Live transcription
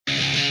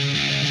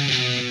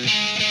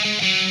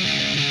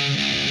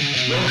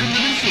Welcome to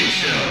the shit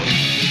show.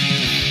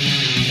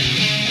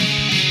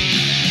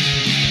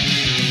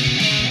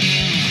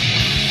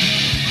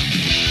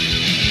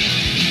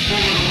 For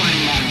the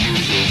white man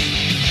users.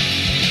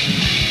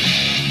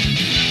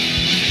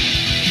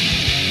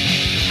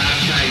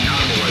 Hashtag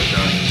not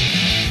militia.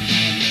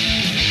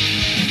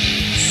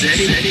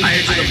 Setting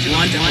fire to the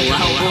blunt of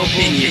allowable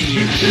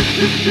opinion.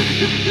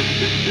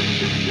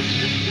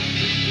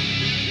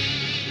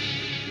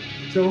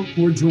 So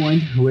we're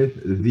joined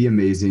with the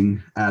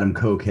amazing Adam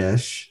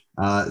Kokesh.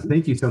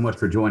 Thank you so much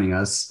for joining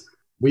us.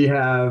 We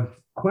have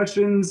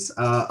questions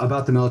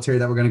about the military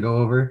that we're going to go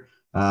over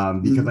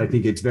because I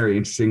think it's very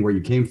interesting where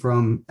you came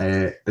from,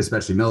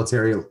 especially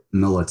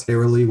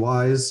militarily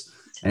wise,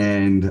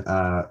 and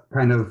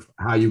kind of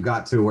how you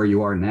got to where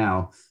you are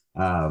now,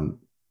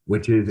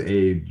 which is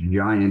a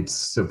giant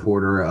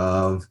supporter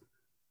of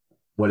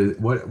what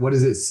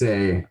does it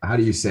say? How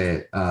do you say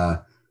it?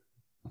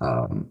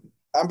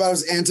 I'm about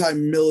as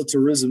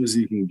anti-militarism as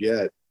you can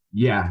get.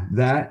 Yeah,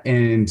 that,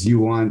 and you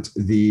want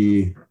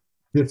the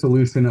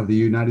dissolution of the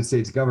United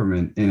States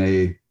government in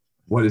a,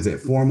 what is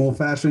it, formal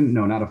fashion?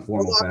 No, not a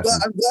formal fashion.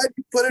 I'm glad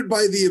you put it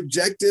by the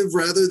objective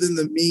rather than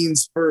the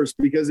means first,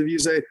 because if you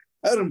say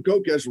Adam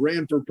Kokesh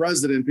ran for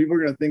president, people are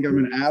going to think I'm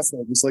an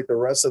asshole, just like the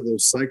rest of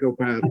those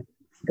psychopaths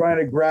trying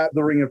to grab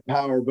the ring of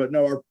power. But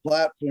no, our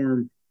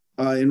platform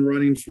in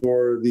running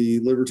for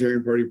the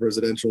Libertarian Party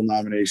presidential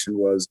nomination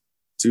was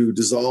to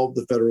dissolve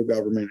the federal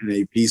government in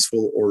a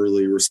peaceful,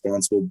 orderly,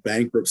 responsible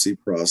bankruptcy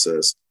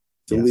process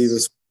to leave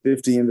us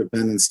 50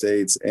 independent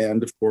states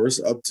and, of course,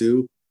 up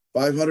to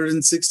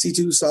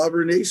 562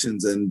 sovereign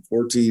nations and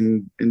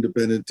 14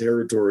 independent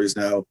territories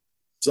now,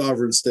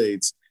 sovereign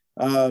states.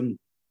 I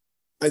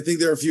think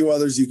there are a few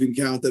others you can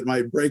count that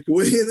might break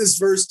away in this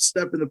first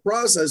step in the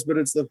process, but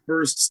it's the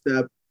first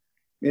step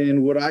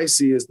in what I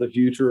see as the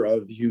future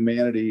of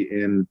humanity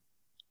in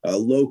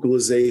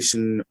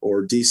localization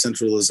or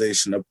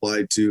decentralization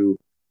applied to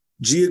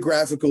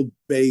geographical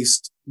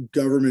based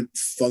government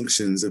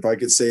functions. If I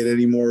could say it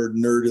any more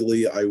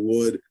nerdily, I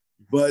would.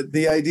 But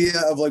the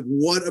idea of like,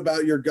 what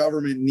about your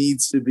government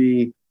needs to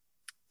be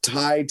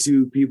tied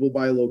to people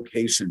by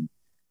location?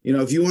 You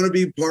know, if you want to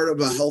be part of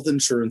a health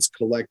insurance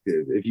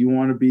collective, if you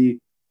want to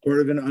be part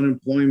of an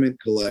unemployment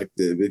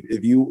collective,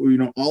 if you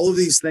know, all of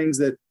these things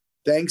that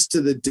thanks to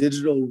the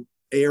digital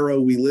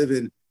era we live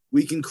in,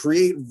 we can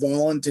create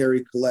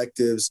voluntary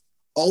collectives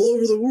all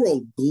over the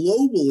world,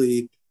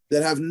 globally,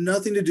 that have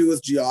nothing to do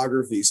with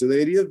geography. So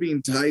the idea of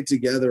being tied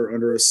together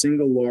under a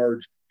single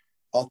large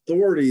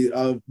authority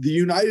of the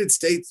United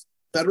States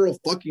federal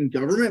fucking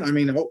government. I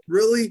mean,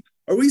 really?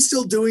 Are we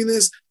still doing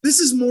this? This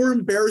is more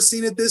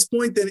embarrassing at this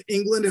point than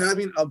England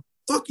having a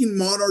fucking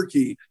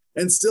monarchy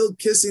and still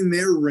kissing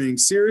their ring.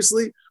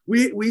 Seriously?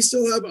 We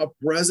still have a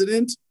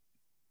president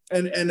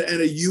and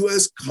a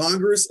U.S.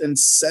 Congress and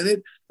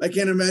Senate. I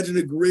can't imagine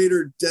a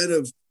greater den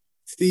of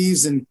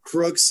thieves and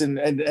crooks and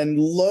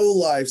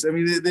lowlifes. I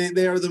mean,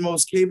 they are the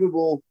most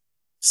capable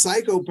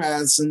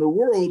psychopaths in the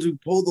world who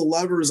pull the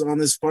levers on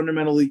this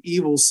fundamentally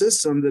evil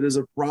system that is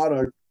a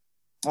product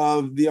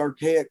of the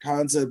archaic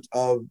concept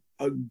of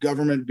a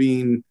government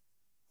being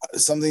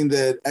something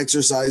that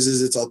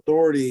exercises its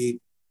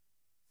authority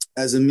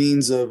as a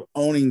means of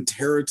owning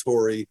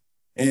territory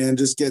and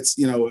just gets,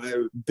 you know,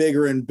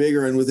 bigger and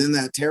bigger. And within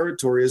that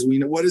territory, as we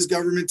know, what is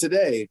government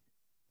today?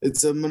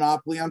 It's a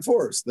monopoly on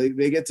force.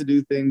 They get to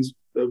do things,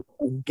 I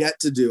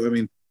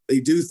mean, they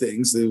do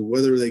things,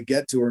 whether they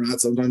get to or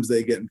not. Sometimes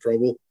they get in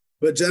trouble.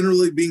 But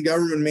generally, being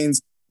government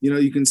means, you know,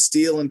 you can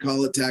steal and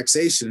call it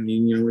taxation.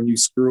 You know, when you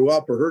screw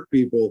up or hurt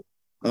people,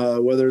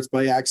 whether it's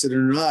by accident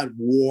or not,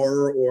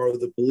 war or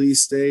the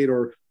police state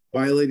or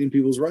violating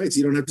people's rights,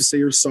 you don't have to say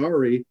you're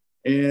sorry.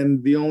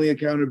 And the only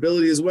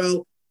accountability is,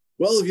 well,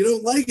 if you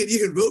don't like it, you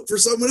can vote for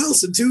someone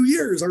else in 2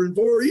 years or in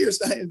 4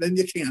 years, and then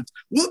you can't.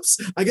 Whoops!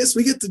 I guess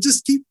we get to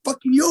just keep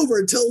fucking you over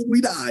until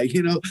we die.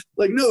 You know,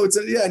 like no, it's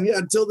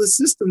until the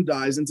system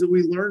dies, until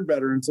we learn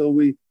better, until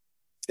we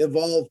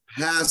evolve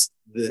past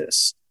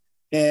this,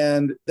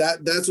 and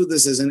that's what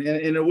this is. And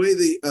in a way,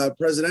 the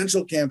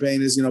presidential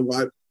campaign is, you know,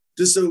 why.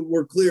 Just so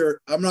we're clear,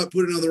 I'm not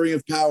putting on the ring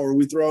of power.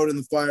 We throw it in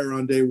the fire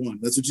on day one.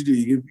 That's what you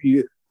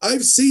do.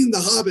 I've seen The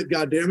Hobbit.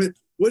 Goddammit.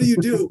 What do you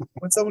do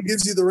when someone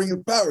gives you the ring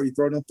of power? You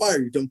throw it in the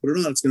fire. You don't put it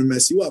on. It's going to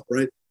mess you up,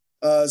 right?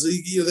 So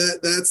you know,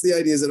 that's the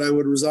idea, is that I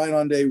would resign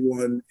on day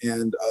one,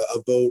 and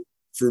a vote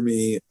for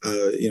me,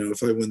 you know,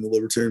 if I win the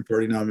Libertarian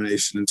Party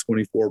nomination in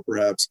 24,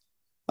 perhaps,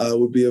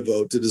 would be a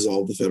vote to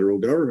dissolve the federal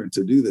government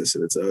to do this.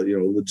 And it's a, you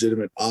know,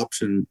 legitimate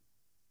option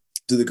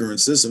to the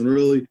current system. And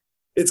really,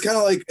 it's kind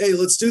of like, hey,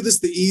 let's do this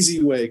the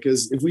easy way,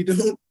 because if we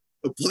don't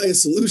apply a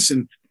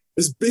solution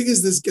as big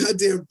as this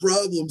goddamn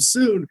problem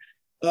soon,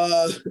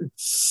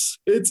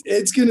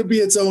 it's going to be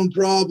its own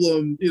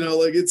problem. You know,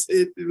 like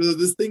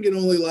this thing can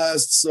only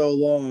last so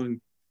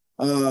long.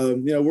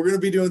 You know, we're going to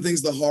be doing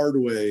things the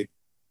hard way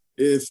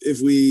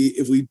if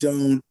we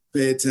don't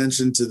pay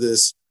attention to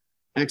this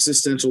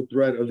existential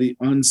threat of the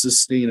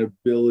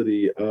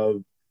unsustainability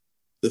of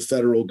the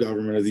federal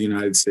government of the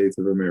United States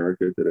of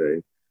America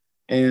today.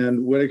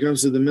 And when it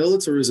comes to the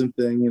militarism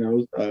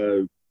thing,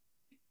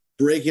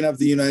 breaking up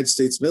the United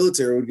States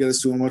military would get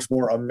us to a much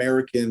more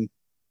American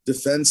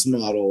defense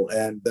model.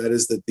 And that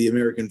is that the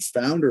American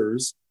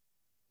founders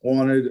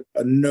wanted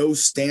a no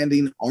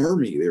standing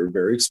army. They were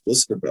very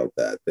explicit about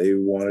that. They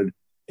wanted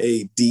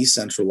a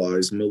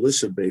decentralized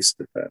militia-based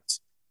defense.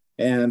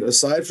 And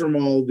aside from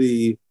all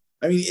it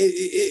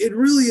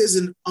really is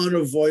an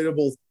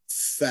unavoidable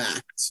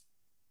fact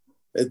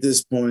at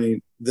this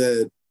point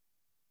that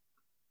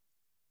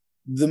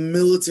the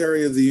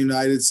military of the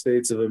United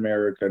States of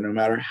America, no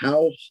matter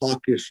how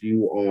hawkish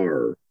you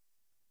are,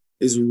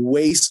 is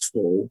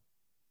wasteful,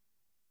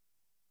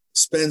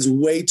 spends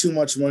way too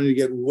much money to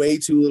get way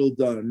too little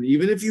done.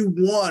 Even if you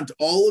want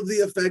all of the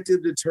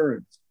effective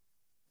deterrence,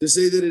 to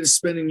say that it is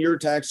spending your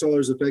tax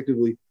dollars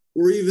effectively,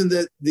 or even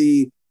that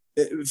the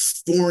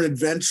foreign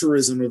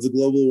adventurism of the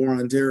global war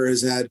on terror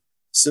has had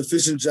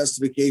sufficient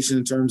justification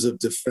in terms of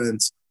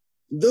defense.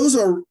 Those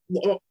are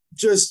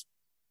just,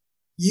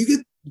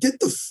 you get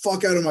the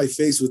fuck out of my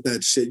face with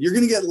that shit. You're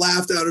going to get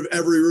laughed out of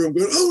every room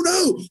going, oh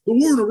no, the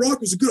war in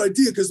Iraq was a good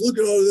idea because look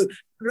at all of that.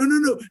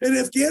 No. And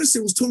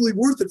Afghanistan was totally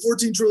worth it,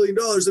 $14 trillion.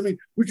 I mean,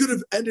 we could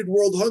have ended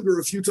world hunger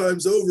a few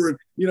times over and,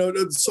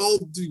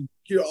 solved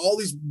all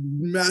these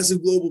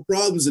massive global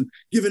problems and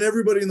given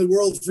everybody in the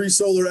world free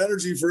solar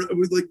energy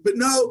but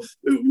no,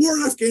 war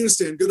in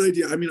Afghanistan, good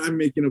idea. I mean, I'm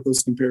making up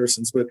those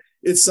comparisons, but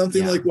it's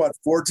something like what,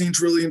 $14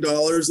 trillion?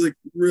 Like,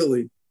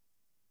 really?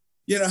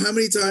 How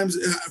many times,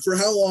 for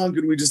how long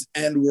could we just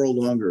end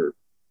world hunger?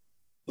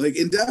 Like,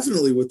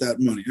 indefinitely with that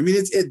money. I mean,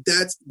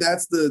 that's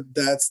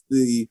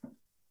the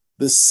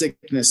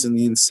sickness and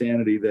the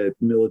insanity that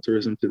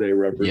militarism today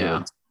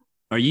represents. Yeah.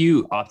 Are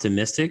you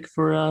optimistic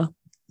for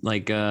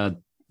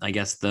I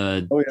guess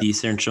the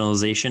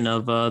decentralization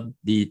of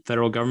the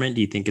federal government?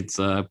 Do you think it's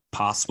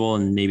possible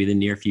in maybe the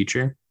near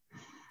future?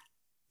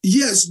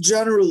 Yes,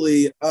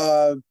 generally.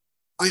 I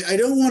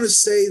don't want to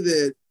say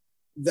that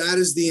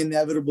is the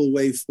inevitable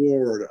way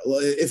forward.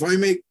 If I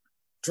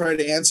try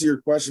to answer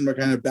your question by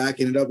kind of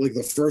backing it up, like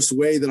the first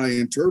way that I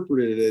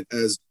interpreted it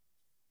as,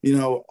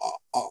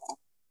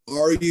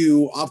 are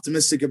you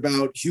optimistic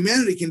about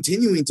humanity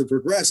continuing to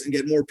progress and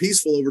get more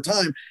peaceful over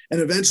time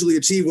and eventually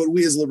achieve what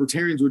we as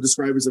libertarians would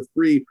describe as a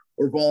free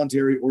or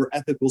voluntary or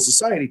ethical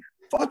society?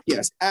 Fuck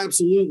yes,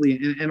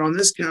 absolutely. And on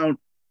this count,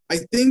 I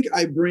think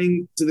I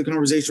bring to the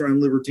conversation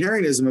around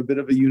libertarianism a bit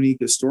of a unique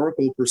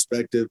historical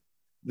perspective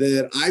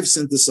that I've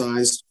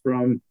synthesized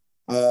from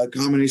a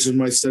combination of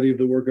my study of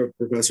the work of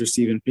Professor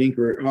Steven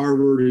Pinker at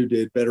Harvard, who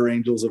did Better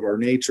Angels of Our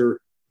Nature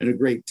and a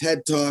great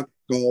TED Talk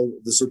called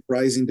The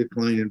Surprising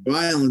Decline in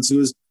Violence, who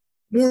has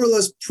more or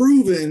less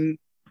proven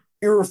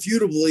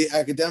irrefutably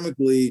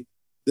academically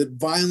that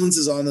violence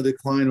is on the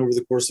decline over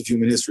the course of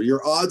human history.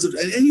 Your odds of,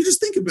 and you just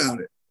think about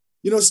it,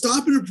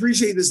 stop and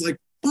appreciate this like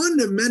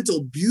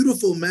fundamental,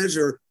 beautiful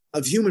measure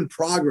of human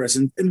progress.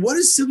 And what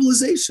is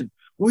civilization?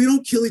 Well, we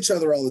don't kill each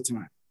other all the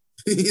time.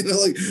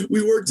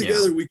 We work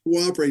together, we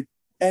cooperate.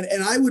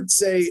 And I would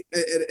say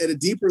at a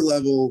deeper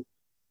level,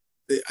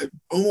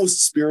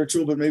 almost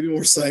spiritual, but maybe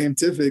more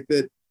scientific,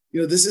 that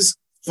this is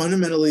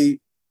fundamentally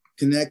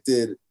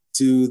connected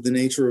to the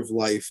nature of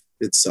life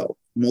itself.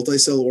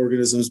 Multi-cell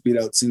organisms beat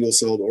out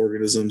single-celled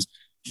organisms.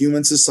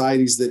 Human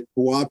societies that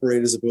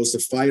cooperate as opposed to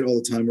fight all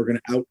the time are going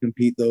to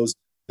outcompete those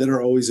that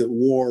are always at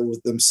war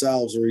with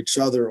themselves or each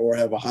other or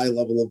have a high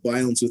level of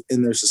violence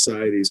within their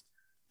societies.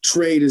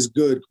 Trade is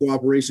good.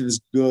 Cooperation is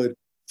good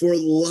for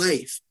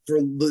life, for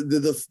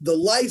the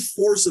life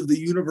force of the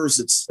universe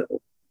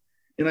itself.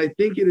 And I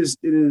think it is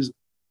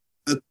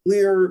a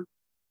clear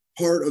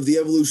part of the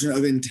evolution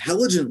of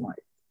intelligent life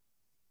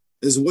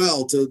as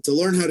well, to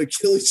learn how to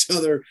kill each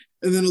other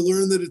and then to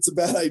learn that it's a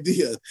bad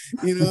idea,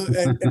 and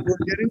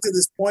we're getting to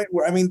this point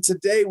where, I mean,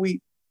 today we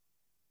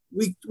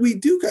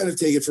do kind of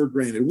take it for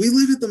granted. We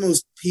live at the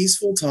most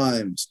peaceful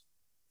times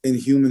in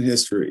human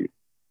history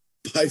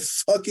by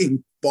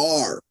fucking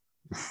far.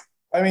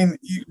 I mean,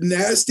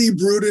 nasty,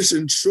 brutish,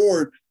 and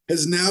short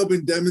has now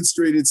been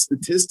demonstrated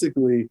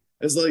statistically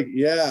as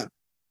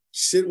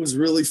shit was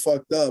really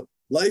fucked up.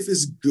 Life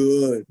is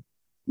good.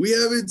 We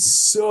have it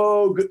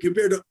so good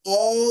compared to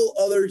all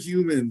other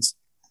humans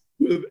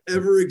who have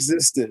ever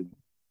existed.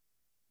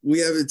 We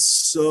have it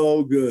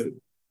so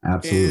good.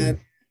 Absolutely. And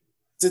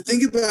to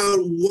think about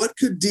what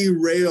could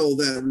derail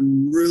that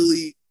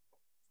really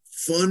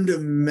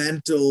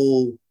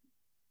fundamental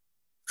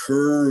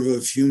curve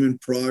of human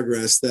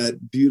progress,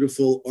 that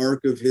beautiful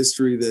arc of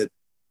history that,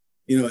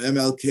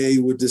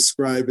 MLK would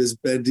describe as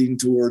bending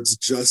towards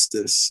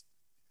justice.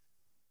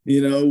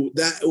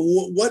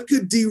 What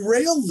could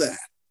derail that?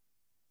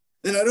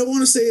 And I don't want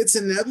to say it's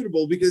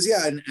inevitable because,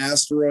 an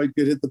asteroid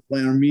could hit the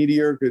planet, or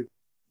meteor could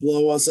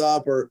blow us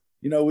up, or,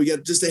 we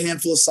get just a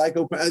handful of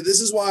psychopaths.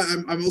 This is why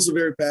I'm also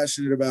very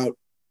passionate about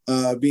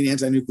being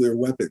anti-nuclear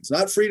weapons,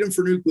 not freedom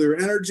for nuclear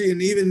energy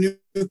and even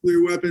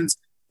nuclear weapons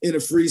in a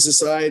free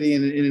society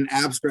and in an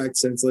abstract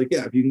sense.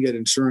 If you can get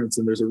insurance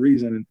and there's a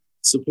reason and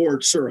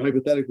support, sure,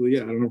 hypothetically,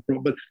 I don't know.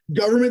 But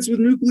governments with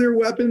nuclear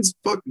weapons,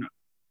 fuck no.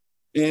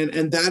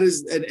 And that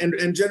is,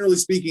 and generally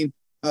speaking,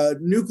 I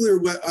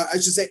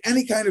should say,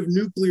 any kind of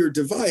nuclear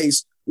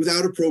device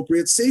without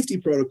appropriate safety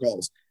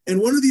protocols. And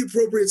one of the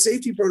appropriate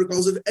safety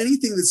protocols of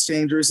anything that's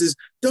dangerous is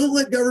don't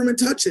let government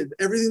touch it.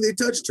 Everything they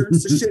touch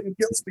turns to shit and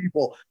kills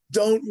people.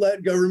 Don't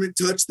let government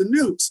touch the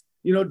nukes.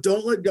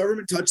 Don't let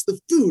government touch the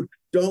food.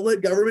 Don't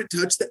let government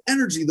touch the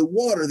energy, the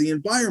water, the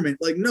environment.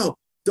 Like, no,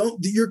 don't,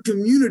 your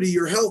community,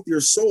 your health,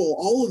 your soul,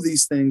 all of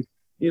these things,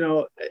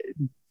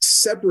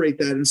 separate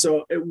that. And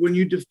so when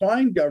you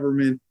define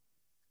government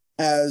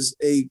as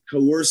a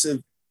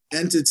coercive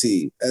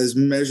entity, as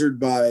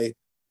measured by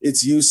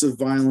its use of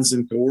violence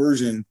and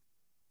coercion,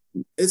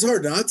 it's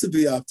hard not to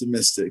be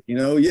optimistic.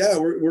 Yeah,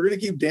 we're going to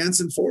keep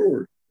dancing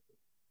forward.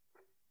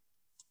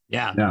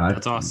 Yeah,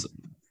 that's awesome.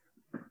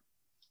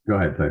 Go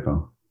ahead,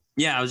 Typo.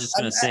 Yeah, I was just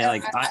going to say,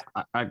 like,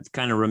 I've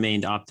kind of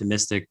remained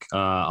optimistic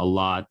a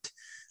lot.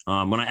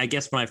 When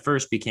I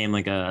first became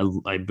like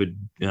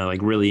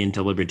really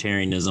into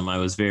libertarianism, I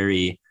was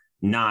very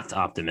not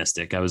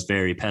optimistic. I was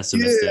very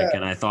pessimistic,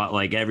 and I thought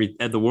like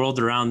the world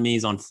around me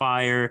is on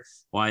fire.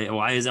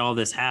 Why is all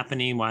this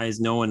happening? Why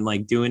is no one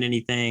like doing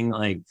anything?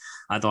 Like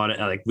I thought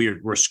like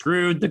we're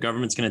screwed. The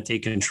government's going to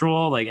take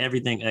control, like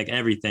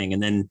everything.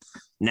 And then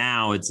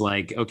now it's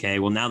like, okay,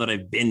 well, now that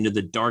I've been to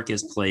the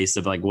darkest place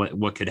of like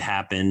what could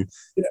happen,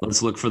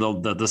 let's look for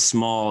the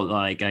small,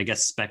 like, I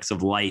guess, specks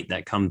of light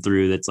that come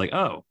through. That's like,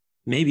 oh,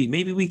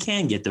 maybe we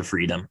can get to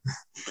freedom.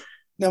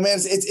 No, man,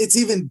 it's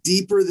even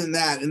deeper than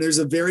that. And there's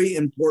a very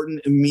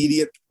important,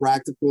 immediate,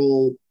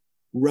 practical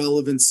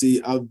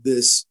relevancy of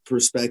this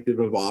perspective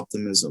of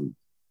optimism.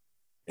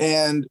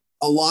 And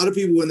a lot of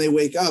people, when they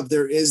wake up,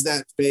 there is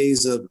that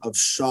phase of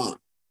shock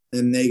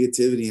and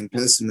negativity and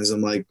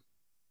pessimism, like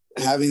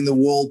having the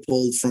wool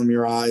pulled from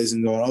your eyes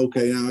and going,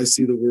 okay, now I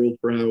see the world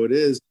for how it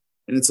is.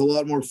 And it's a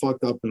lot more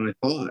fucked up than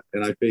I thought.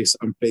 And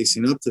I'm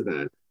facing up to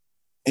that.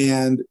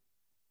 And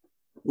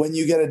when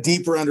you get a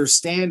deeper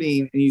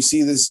understanding and you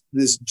see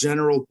this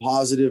general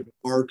positive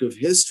arc of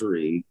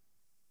history,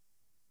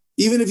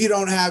 even if you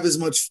don't have as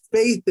much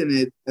faith in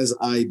it as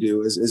I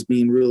do, as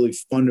being really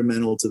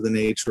fundamental to the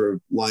nature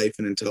of life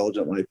and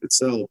intelligent life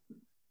itself,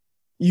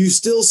 you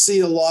still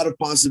see a lot of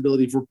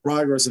possibility for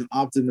progress and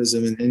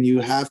optimism. And you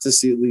have to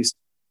see at least,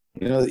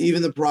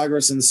 even the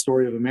progress in the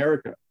story of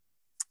America.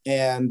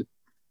 And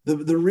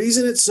the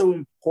reason it's so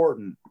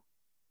important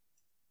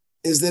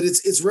is that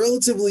it's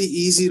relatively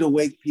easy to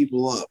wake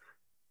people up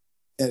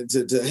and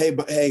to hey,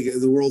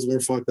 the world's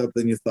more fucked up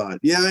than you thought.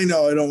 Yeah, I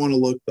know. I don't want to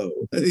look though.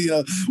 I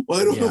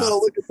don't want to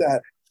look at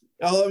that.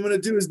 All I'm going to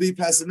do is be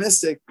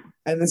pessimistic,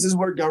 and this is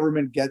where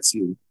government gets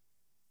you.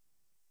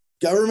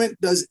 Government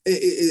does,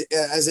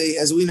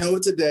 as we know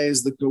it today,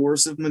 is the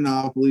coercive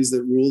monopolies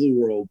that rule the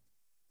world,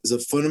 is a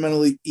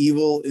fundamentally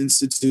evil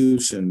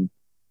institution.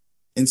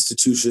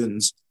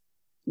 Institutions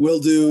will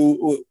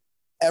do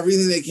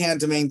everything they can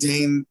to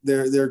maintain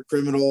their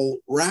criminal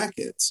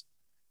rackets.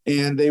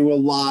 And they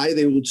will lie,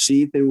 they will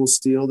cheat, they will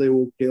steal, they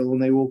will kill,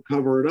 and they will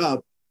cover it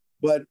up.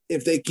 But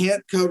if they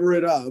can't cover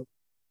it up,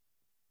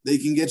 they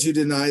can get you to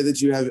deny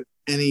that you have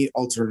any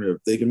alternative.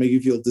 They can make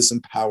you feel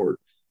disempowered.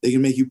 They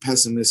can make you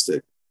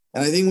pessimistic.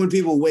 And I think when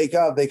people wake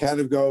up, they kind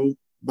of go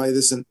by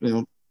this,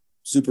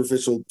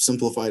 superficial,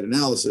 simplified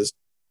analysis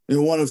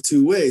in one of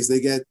two ways.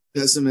 They get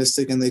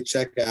pessimistic and they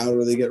check out,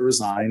 or they get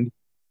resigned,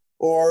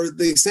 or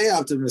they stay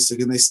optimistic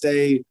and they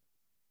stay,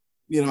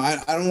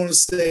 I don't want to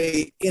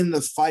stay in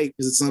the fight,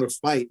 because it's not a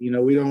fight. We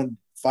don't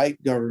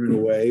fight government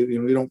away.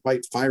 We don't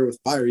fight fire with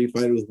fire. You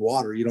fight it with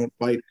water. You don't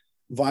fight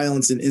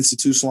violence and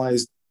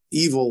institutionalized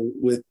evil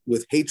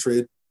with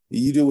hatred.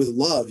 You do it with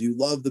love. You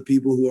love the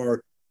people who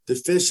are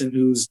deficient,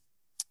 whose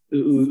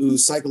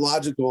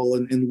psychological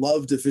and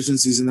love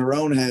deficiencies in their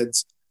own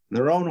heads, in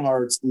their own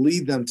hearts,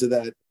 lead them to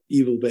that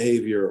evil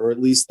behavior, or at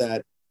least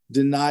that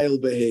denial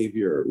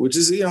behavior, which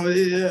is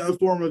a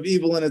form of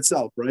evil in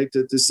itself, right?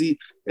 To see,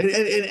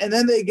 and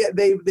then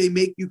they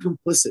make you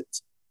complicit,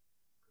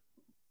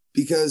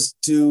 because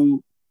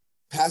to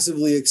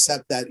passively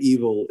accept that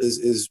evil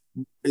is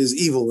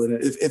evil,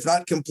 and if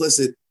not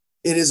complicit,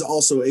 it is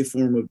also a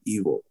form of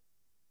evil.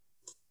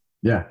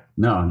 Yeah,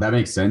 no, that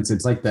makes sense.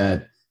 It's like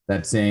that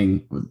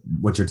saying,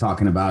 what you're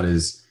talking about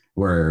is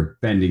we're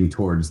bending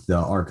towards the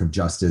arc of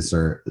justice,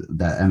 or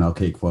that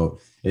MLK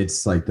quote.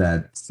 It's like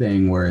that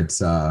saying where it's,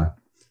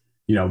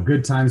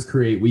 good times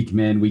create weak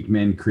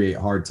men create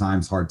hard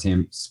times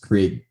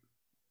create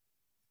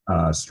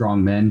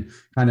strong men,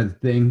 kind of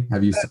thing.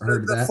 Have you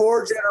heard that?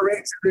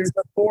 There's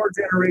the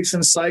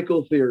 4-generation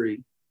cycle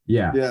theory.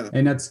 Yeah.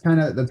 And that's kind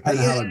of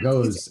how it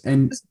goes.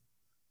 And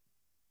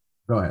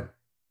go ahead.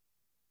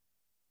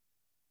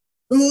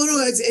 Well,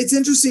 no, it's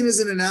interesting as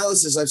an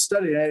analysis. I've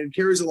studied it. It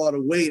carries a lot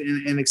of weight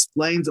and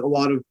explains a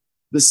lot of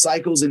the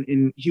cycles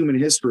in human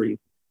history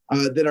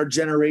that are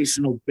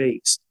generational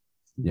based.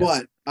 Yeah.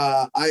 But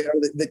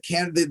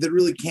that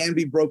really can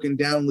be broken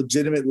down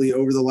legitimately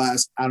over the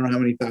last, I don't know how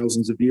many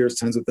thousands of years,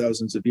 tens of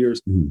thousands of years,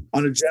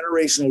 on a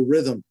generational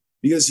rhythm,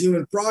 because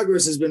human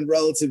progress has been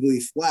relatively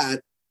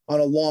flat on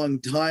a long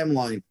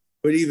timeline.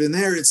 But even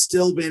there, it's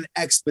still been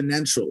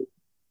exponential.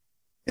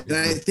 And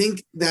I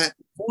think that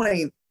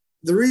point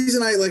the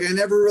reason I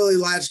never really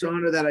latched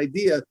onto that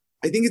idea,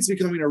 I think it's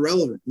becoming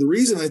irrelevant. The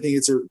reason I think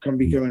it's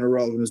becoming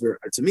irrelevant is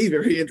to me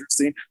very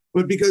interesting,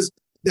 but because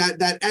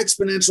that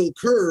exponential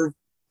curve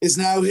is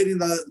now hitting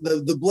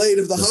the blade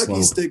of the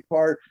hockey stick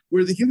part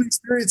where the human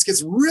experience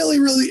gets really,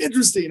 really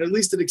interesting. At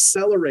least it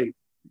accelerates,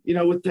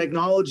 with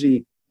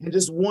technology and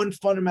just one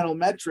fundamental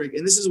metric.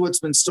 And this is what's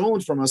been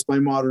stolen from us by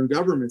modern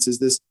governments is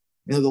this,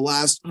 the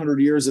last 100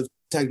 years of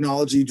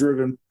technology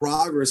driven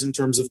progress in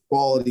terms of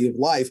quality of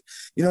life.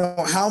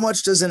 How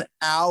much does an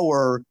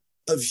hour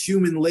of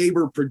human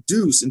labor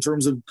produce in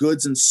terms of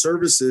goods and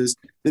services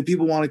that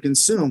people want to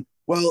consume?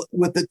 Well,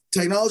 with the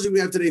technology we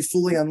have today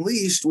fully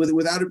unleashed,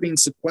 without it being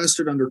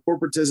sequestered under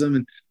corporatism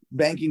and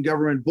banking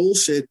government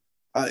bullshit,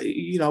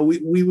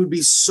 we would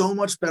be so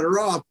much better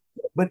off.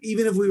 But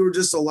even if we were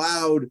just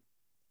allowed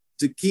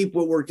to keep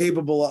what we're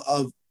capable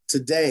of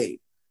today,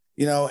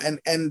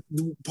 and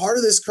part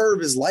of this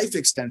curve is life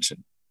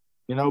extension,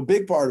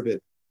 big part of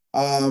it.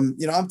 I'm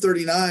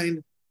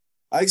 39.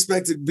 I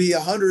expect to be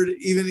 100,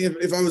 even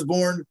if I was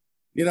born,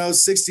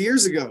 60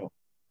 years ago,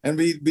 and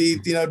be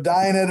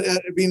dying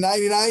at be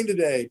 99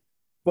 today.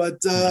 But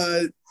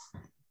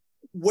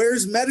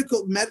where's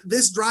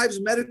this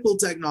drives medical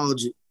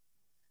technology,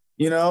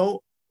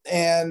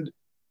 and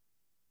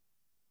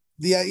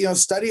the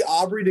study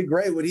Aubrey de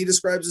Grey, what he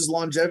describes as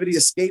longevity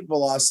escape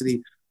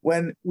velocity.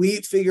 When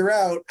we figure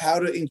out how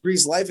to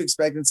increase life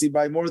expectancy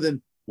by more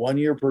than 1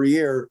 year per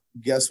year,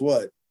 guess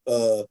what?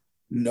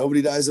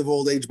 Nobody dies of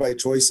old age by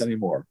choice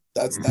anymore.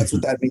 That's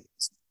what that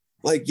means.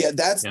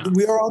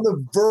 We are on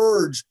the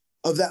verge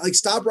of that. Like,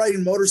 stop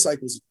riding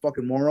motorcycles, you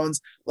fucking morons.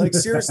 Like,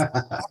 seriously,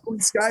 stop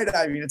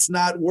skydiving. It's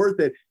not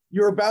worth it.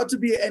 You're about to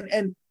be,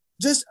 and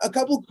just a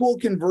couple cool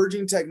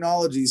converging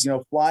technologies,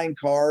 flying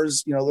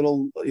cars,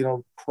 little,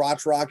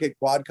 crotch rocket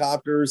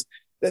quadcopters.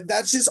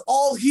 That's just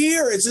all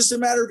here. It's just a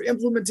matter of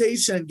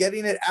implementation and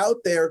getting it out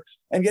there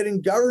and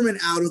getting government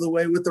out of the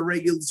way with the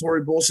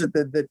regulatory bullshit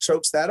that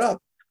chokes that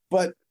up.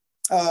 But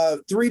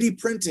 3D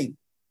printing,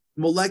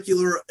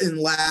 molecular in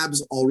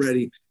labs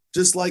already,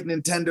 just like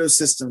Nintendo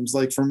systems,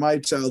 like from my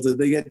childhood,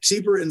 they get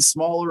cheaper and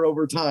smaller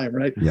over time,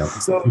 right? Yep.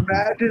 So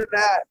imagine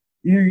that.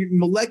 Your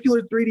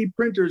molecular 3D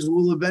printers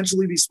will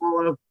eventually be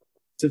small enough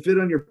to fit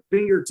on your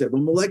fingertip. A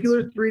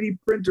molecular 3D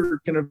printer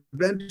can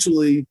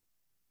eventually,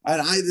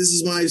 this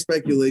is my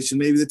speculation,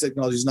 maybe the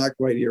technology is not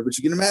quite here, but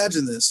you can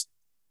imagine this,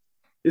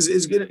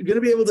 is going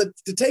to be able to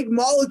take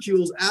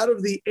molecules out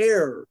of the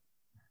air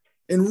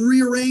and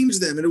rearrange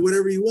them into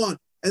whatever you want.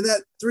 And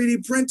that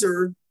 3D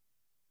printer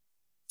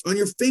on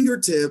your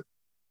fingertip,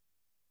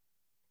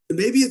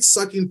 maybe it's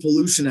sucking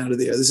pollution out of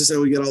the air. This is how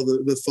we get all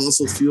the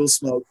fossil fuel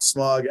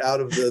smog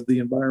out of the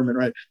environment,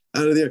 right?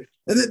 Out of the air.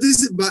 And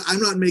but I'm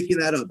not making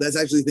that up. That's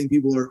actually a thing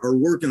people are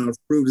working on,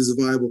 proved as a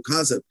viable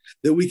concept,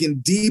 that we can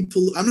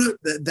depollute. I'm not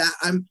that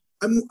I'm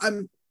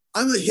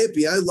a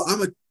hippie.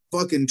 I'm a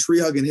fucking tree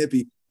hugging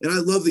hippie, and I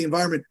love the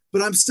environment,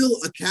 but I'm still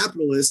a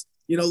capitalist.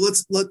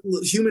 Let's let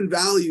human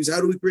values.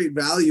 How do we create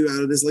value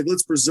out of this? Like,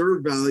 let's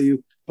preserve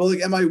value. But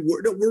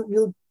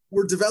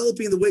we're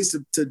developing the ways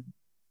to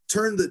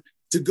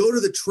go to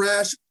the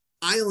trash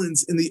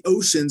islands in the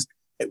oceans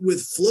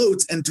with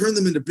floats and turn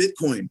them into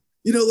Bitcoin.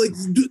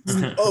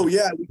 Oh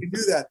yeah, we can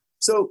do that.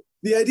 So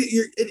the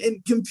idea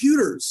in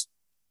computers,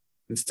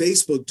 and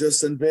Facebook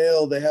just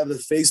unveiled, they have the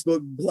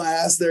Facebook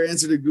Glass, their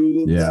answer to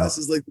Google Glass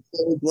is like the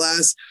Google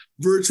Glass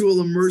virtual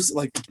immersive,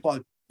 like,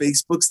 fuck,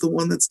 Facebook's the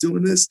one that's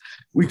doing this.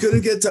 We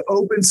couldn't get to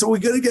open, so we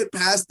couldn't get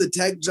past the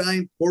tech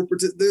giant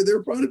corporate. They're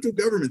a product of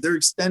government. They're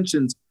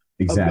extensions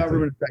of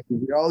government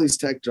effectively. All these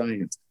tech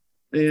giants.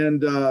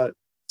 And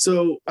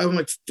so I'm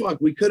like,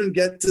 fuck, we couldn't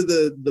get to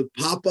the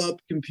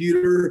pop-up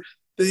computer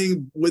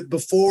thing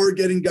before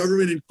getting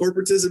government and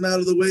corporatism out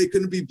of the way. It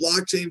couldn't be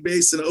blockchain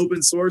based and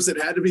open source.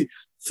 It had to be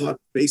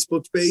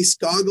Facebook based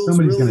goggles.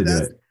 Somebody's going to do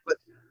it.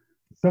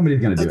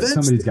 Somebody's going to do it.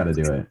 Somebody's got to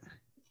do it.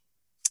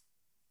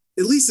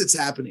 At least it's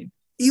happening.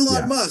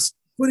 Elon Musk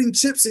putting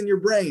chips in your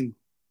brain.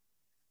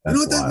 That's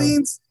you know what that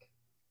means?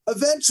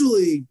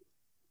 Eventually,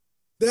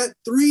 that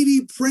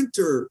 3D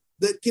printer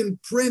that can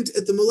print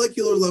at the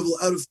molecular level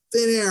out of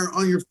thin air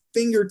on your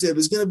fingertip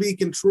is going to be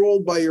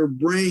controlled by your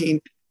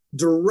brain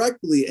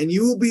directly, and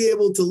you will be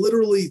able to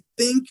literally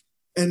think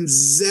and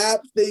zap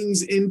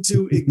things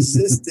into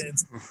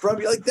existence from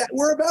you like that.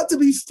 We're about to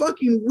be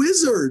fucking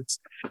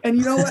wizards. And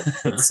you know what?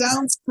 It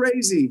sounds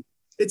crazy.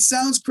 It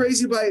sounds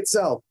crazy by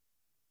itself,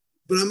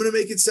 but I'm going to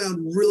make it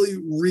sound really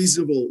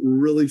reasonable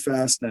really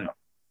fast now.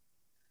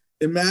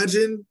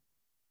 Imagine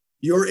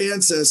your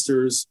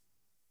ancestors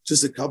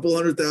just a couple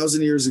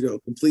 100,000 years ago,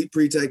 complete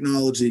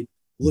pre-technology,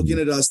 looking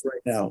at us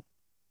right now.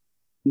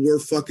 We're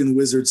fucking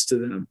wizards to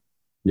them.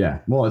 Yeah.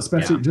 Well,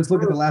 especially just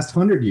look at the last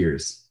 100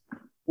 years.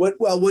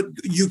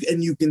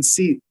 You can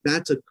see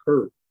that's a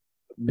curve.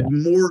 Yeah.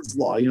 Moore's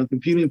law,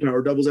 computing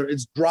power doubles out.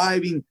 It's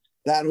driving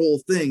that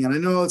whole thing. And I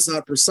know it's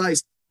not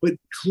precise, but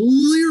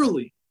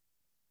clearly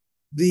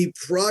the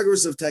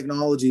progress of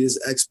technology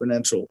is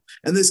exponential.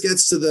 And this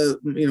gets to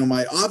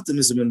my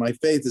optimism and my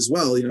faith as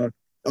well.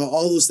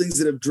 All those things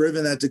that have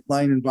driven that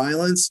decline in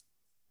violence.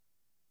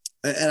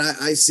 And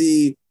I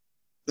see,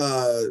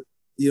 a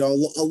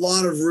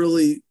lot of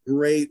really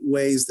great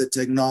ways that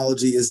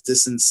technology is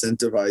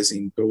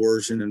disincentivizing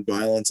coercion and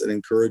violence and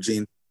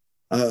encouraging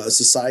a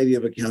society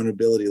of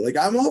accountability. Like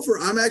I'm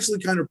actually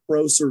kind of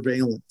pro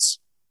surveillance,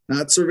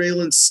 not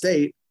surveillance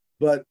state,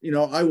 but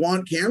I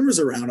want cameras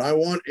around. I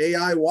want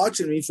AI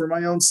watching me for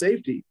my own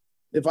safety.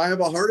 If I have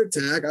a heart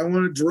attack, I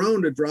want a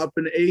drone to drop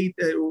an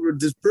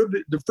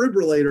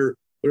defibrillator,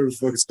 whatever the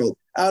fuck it's called,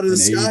 out of the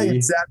sky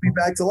and zap me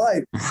back to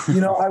life.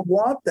 I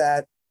want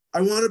that. I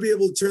want to be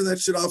able to turn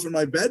that shit off in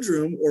my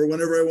bedroom or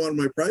whenever I want in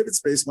my private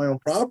space, my own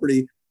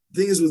property.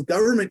 The thing is, with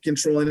government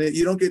controlling it,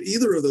 you don't get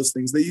either of those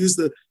things. They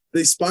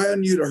spy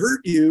on you to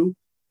hurt you,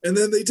 and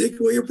then they take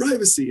away your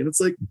privacy. And it's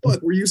like,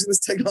 fuck, we're using this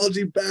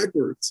technology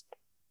backwards.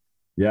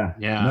 Yeah.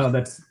 No,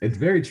 it's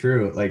very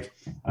true. Like,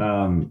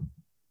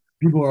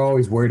 people are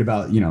always worried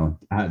about,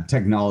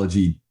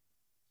 technology,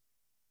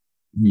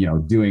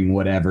 doing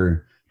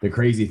whatever, the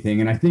crazy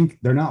thing. And I think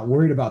they're not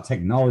worried about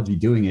technology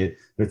doing it.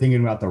 They're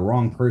thinking about the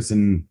wrong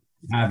person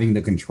having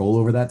the control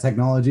over that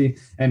technology.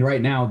 And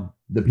right now,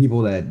 the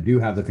people that do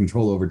have the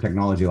control over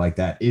technology like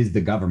that is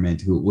the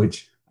government,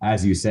 which,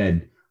 as you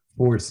said,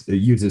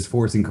 uses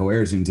force and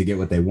coercion to get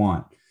what they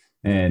want.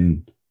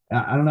 And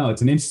I don't know,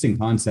 it's an interesting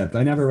concept.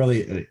 I'm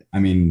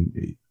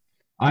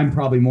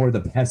probably more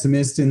the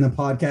pessimist in the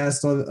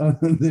podcast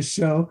of this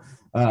show.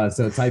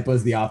 So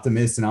Typo's the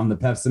optimist and I'm the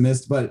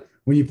pessimist. But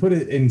when you put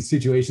it in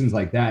situations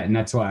like that, and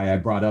that's why I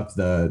brought up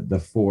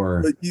the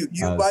four. But you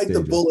bite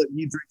the bullet,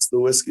 he drinks the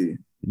whiskey.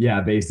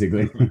 Yeah,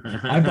 basically.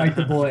 I bite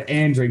the bullet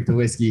and drink the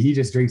whiskey. He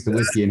just drinks the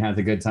whiskey and has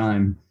a good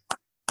time.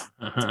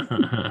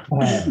 But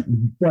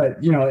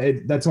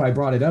that's why I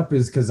brought it up,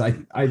 is because I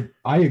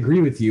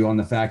agree with you on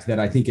the fact that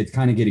I think it's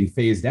kind of getting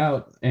phased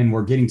out, and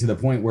we're getting to the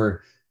point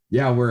where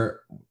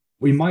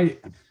we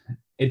might.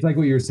 It's like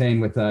what you were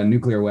saying with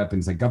nuclear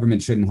weapons, like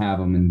government shouldn't have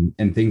them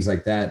and things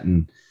like that,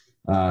 and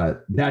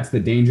that's the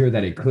danger,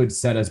 that it could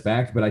set us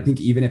back. But I think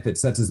even if it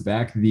sets us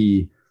back,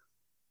 the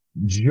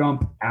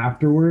jump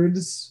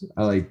afterwards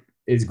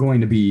is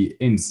going to be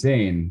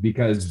insane,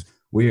 because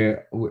we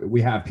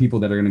have people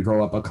that are going to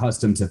grow up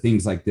accustomed to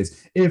things like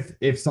this.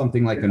 If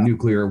something like a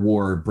nuclear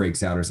war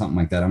breaks out or something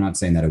like that, I'm not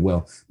saying that it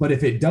will, but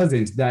if it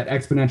doesn't, that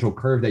exponential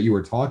curve that you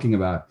were talking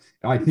about,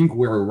 I think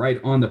we're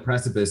right on the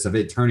precipice of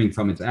it turning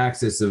from its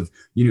axis of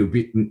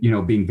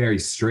being very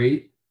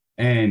straight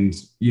and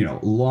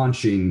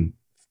launching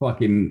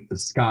fucking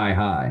sky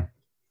high.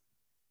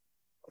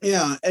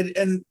 Yeah,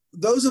 and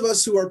those of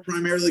us who are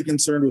primarily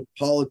concerned with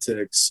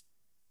politics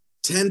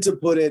tend to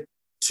put it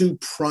too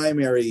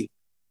primary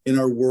in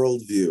our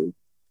worldview.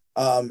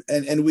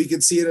 And we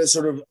could see it as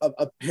sort of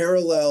a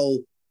parallel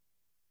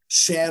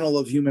channel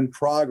of human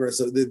progress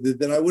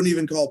that I wouldn't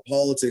even call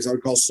politics. I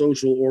would call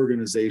social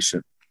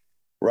organization,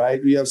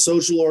 right? You have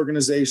social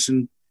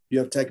organization, you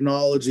have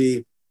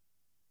technology,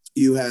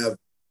 you have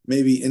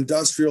maybe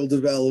industrial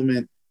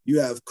development,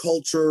 you have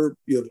culture,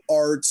 you have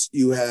arts,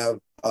 you have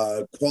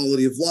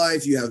quality of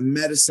life, you have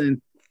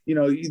medicine,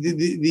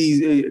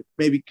 the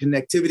maybe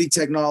connectivity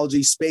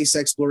technology, space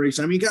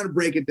exploration. I mean, you kind of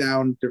break it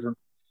down different,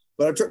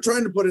 but I'm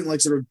trying to put it in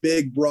like sort of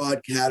big,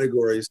 broad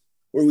categories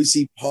where we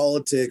see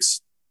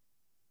politics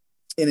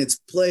in its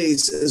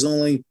place as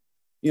only,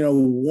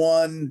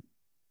 one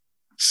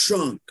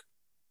chunk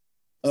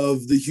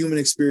of the human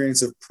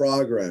experience of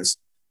progress,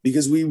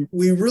 because we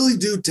really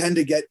do tend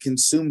to get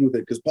consumed with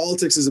it, because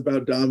politics is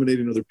about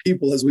dominating other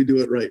people as we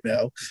do it right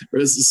now, or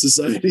as the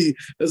society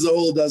as a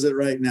whole does it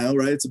right now,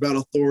 right? It's about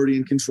authority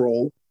and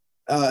control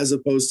as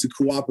opposed to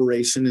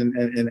cooperation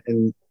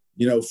and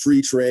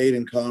free trade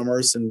and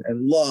commerce and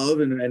love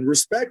and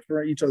respect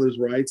for each other's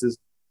rights, as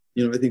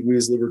I think we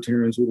as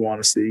libertarians would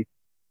want to see.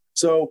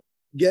 So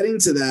getting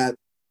to that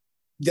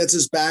gets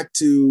us back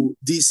to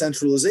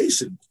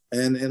decentralization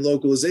and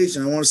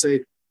localization. I want to say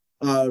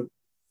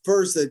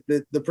first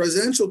that the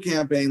presidential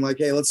campaign, like,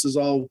 hey, let's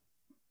dissolve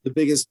the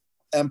biggest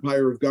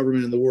empire of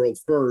government in the world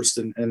first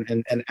and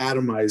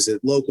atomize it,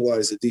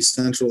 localize it,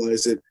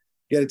 decentralize it,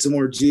 get it to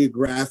more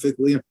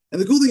geographically.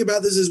 And the cool thing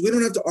about this is we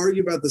don't have to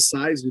argue about the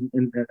size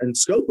and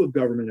scope of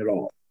government at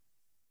all.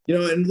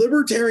 And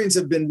libertarians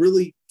have been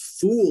really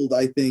fooled,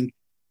 I think,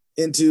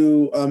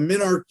 into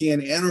minarchy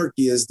and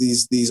anarchy as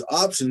these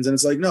options. And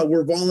it's like, no,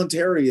 we're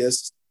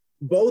voluntarists.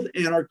 Both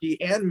anarchy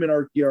and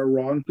minarchy are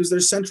wrong, because they're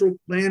central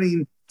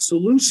planning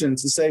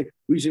solutions to say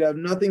we should have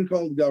nothing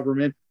called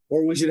government,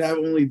 or we should have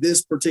only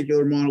this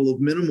particular model of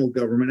minimal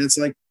government. It's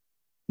like,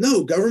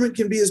 no, government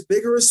can be as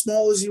big or as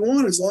small as you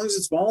want, as long as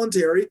it's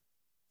voluntary.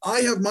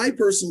 I have my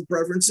personal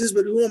preferences,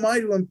 but who am I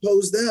to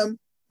impose them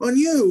on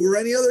you or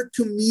any other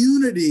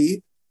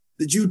community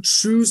that you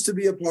choose to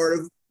be a part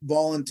of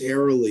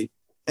voluntarily?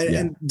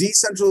 And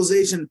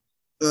decentralization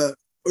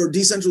or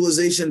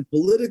decentralization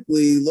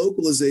politically,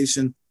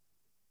 localization,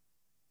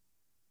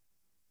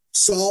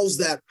 solves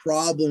that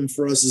problem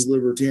for us as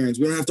libertarians.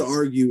 We don't have to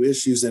argue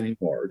issues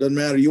anymore. It doesn't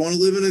matter. You want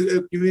to live in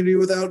a community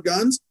without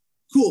guns?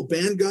 Cool.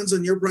 Ban guns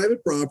on your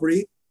private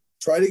property.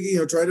 Try to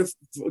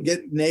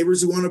get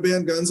neighbors who want to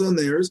ban guns on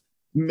theirs.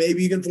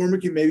 Maybe you can form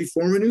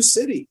a new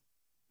city.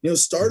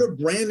 Start a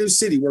brand new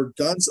city where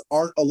guns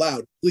aren't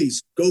allowed.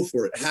 Please go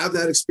for it. Have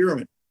that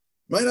experiment.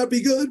 Might not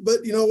be good,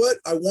 but you know what?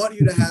 I want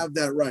you to have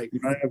that right.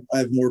 I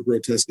have more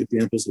grotesque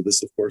examples of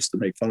this, of course, to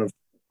make fun of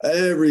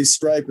every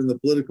stripe in the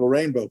political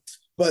rainbow.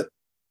 But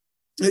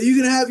you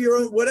can have your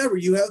own whatever.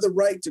 You have the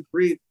right to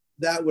create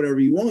that whatever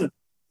you want.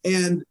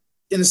 And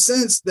in a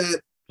sense,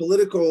 that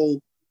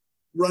political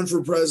run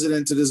for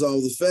president to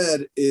dissolve the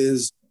Fed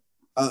is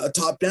a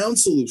top-down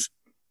solution.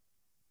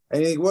 I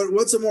think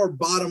what's a more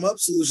bottom-up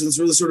solution that's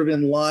really sort of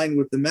in line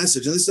with the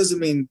message? And this doesn't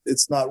mean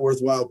it's not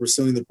worthwhile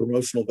pursuing the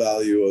promotional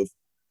value of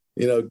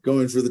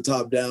going for the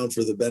top down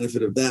for the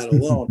benefit of that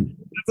alone.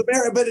 But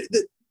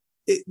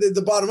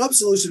the bottom up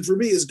solution for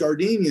me is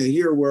Gardenia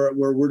here, where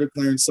we're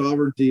declaring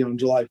sovereignty on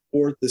July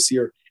 4th this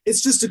year.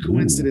 It's just a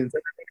coincidence.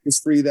 Everything is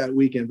free that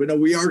weekend. But no,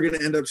 we are going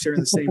to end up sharing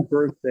the same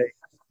birthday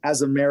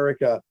as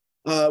America.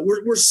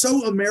 We're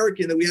so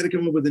American that we had to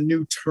come up with a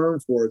new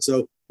term for it.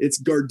 So it's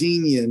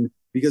Gardenian,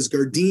 because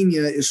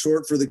Gardenia is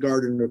short for the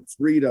Garden of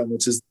Freedom,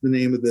 which is the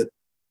name of the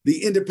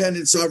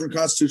independent sovereign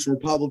constitutional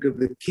republic of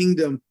the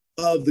Kingdom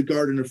of the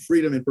Garden of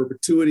Freedom in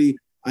perpetuity.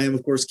 I am,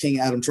 of course, King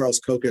Adam Charles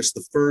Kokesh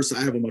I.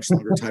 I have a much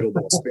longer title,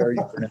 but I'll spare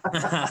you for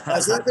now.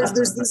 So there's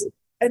this,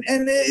 and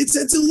it's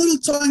a little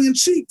tongue in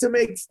cheek to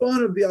make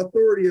fun of the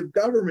authority of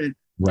government,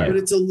 right? But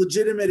it's a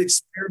legitimate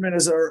experiment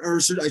or I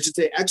should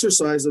say,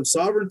 exercise of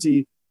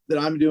sovereignty that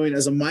I'm doing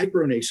as a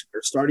micronation,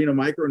 or starting a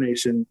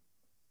micronation,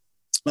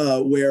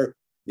 where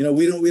we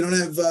don't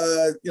have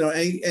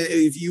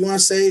if you want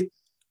to say,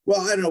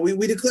 well, I don't know,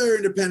 we declare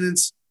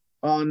independence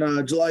on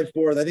July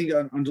 4th. I think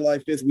on July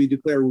 5th, we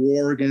declare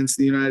war against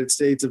the United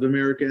States of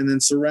America, and then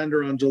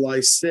surrender on July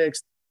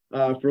 6th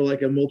for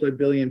like a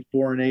multi-billion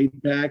foreign aid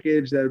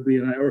package. That would be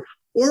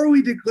or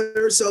we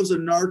declare ourselves a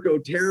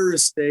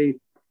narco-terrorist state,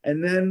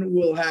 and then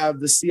we'll have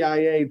the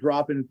CIA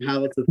dropping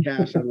pallets of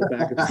cash out of the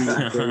back of the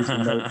So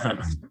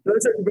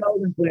that's our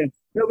development plan.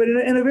 No, but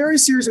in a very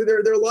serious way, there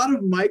are a lot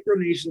of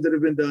micronations that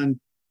have been done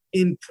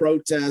in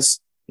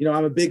protest.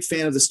 I'm a big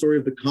fan of the story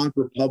of the Conch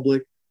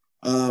Republic.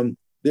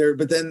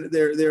 But then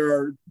there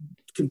are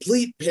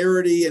complete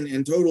parody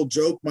and total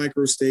joke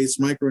microstates,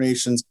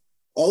 micronations,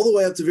 all the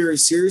way up to very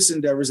serious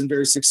endeavors and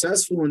very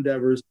successful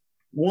endeavors.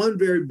 One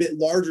very bit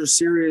larger,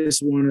 serious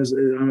one is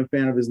I'm a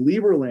fan of is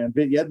Liberland,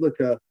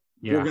 Jedlicka.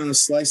 We're on a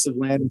slice of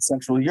land in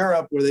Central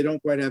Europe where they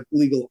don't quite have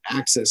legal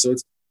access. So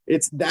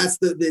it's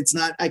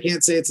not, I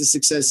can't say it's a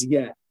success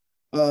yet.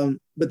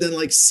 But then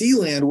like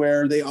Sealand,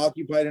 where they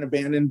occupied an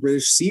abandoned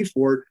British sea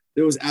fort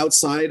that was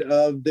outside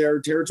of their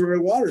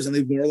territorial waters, and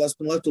they've more or less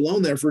been left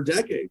alone there for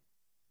decades.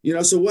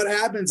 So what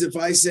happens if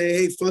I say,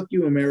 hey, fuck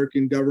you,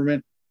 American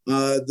government,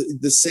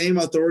 the same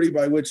authority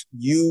by which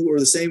you, or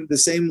the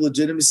same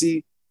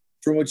legitimacy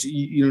from which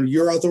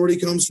your authority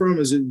comes from,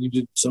 is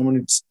it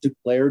someone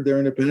declared their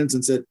independence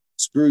and said,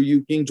 screw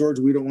you, King George,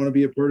 we don't want to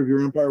be a part of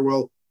your empire.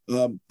 Well,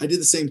 I did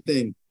the same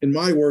thing, in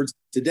my words,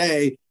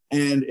 today,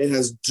 and it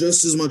has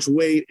just as much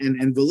weight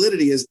and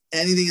validity as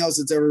anything else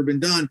that's ever been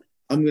done.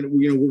 We're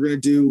going to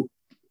do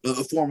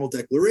a formal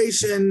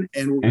declaration,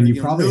 and we're going to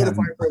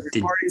notify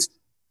appropriate parties.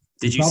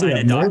 Did you sign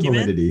a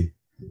document? Validity.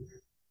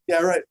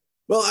 Yeah, right.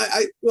 Well,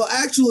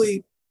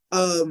 actually,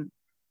 we're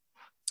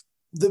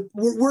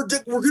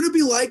going to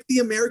be like the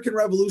American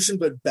Revolution,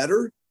 but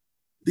better,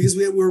 because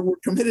we're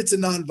committed to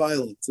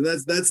nonviolence, and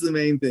that's the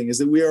main thing, is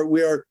that we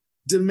are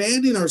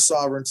demanding our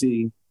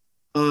sovereignty,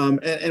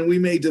 and we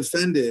may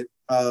defend it,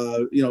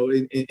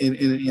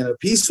 in a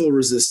peaceful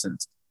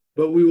resistance.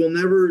 But we will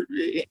never,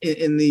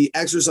 in the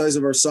exercise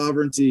of our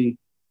sovereignty,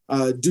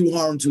 do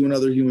harm to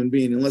another human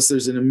being unless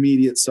there's an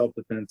immediate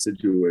self-defense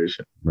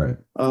situation. Right.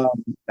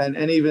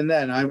 And even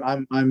then,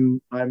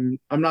 I'm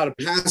not a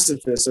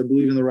pacifist. I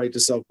believe in the right to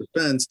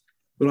self-defense.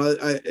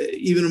 But I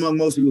even among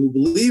most people who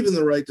believe in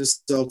the right to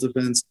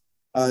self-defense,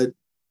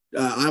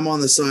 I'm on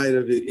the side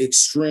of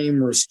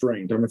extreme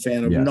restraint. I'm a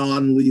fan of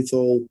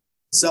non-lethal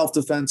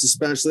self-defense,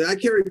 especially. I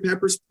carry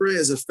pepper spray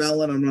as a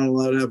felon. I'm not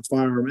allowed to have a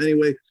firearm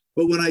anyway.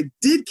 But when I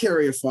did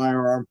carry a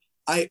firearm,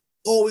 I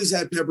always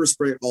had pepper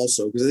spray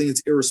also, because I think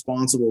it's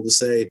irresponsible to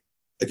say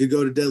I could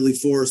go to deadly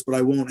force, but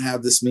I won't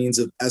have this means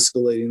of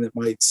escalating that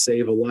might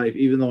save a life.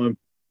 Even though I'm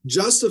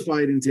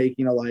justified in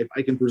taking a life,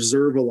 I can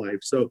preserve a life.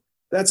 So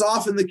that's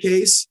often the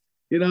case,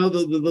 the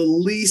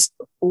least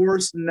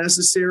force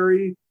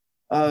necessary.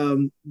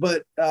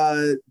 But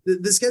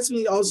this gets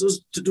me also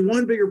to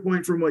one bigger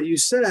point from what you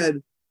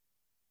said.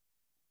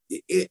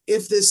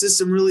 If this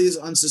system really is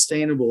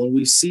unsustainable, and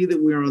we see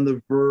that we are on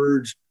the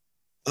verge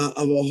of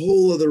a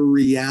whole other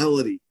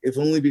reality, if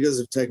only because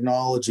of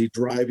technology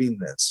driving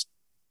this.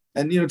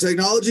 And,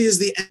 technology is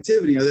the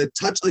activity, that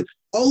touch, like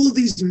all of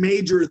these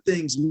major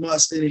things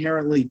must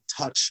inherently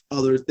touch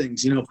other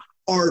things,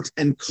 art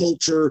and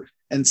culture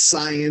and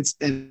science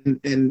and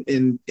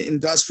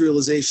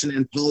industrialization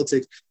and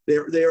politics.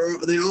 They're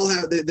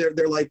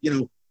like,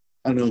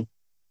 I don't know,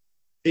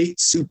 8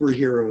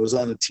 superheroes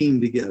on a team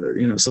together,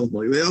 something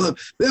like that.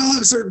 They all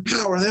have certain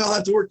power, and they all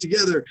have to work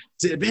together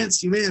to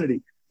advance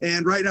humanity.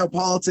 And right now,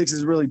 politics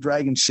is really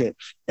dragging shit.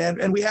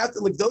 And we have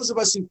to, like, those of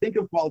us who think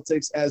of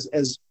politics as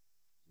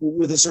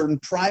with a certain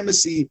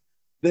primacy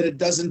that it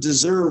doesn't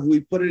deserve.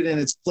 We put it in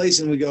its place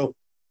and we go,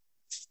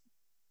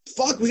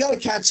 fuck, we got to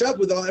catch up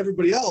with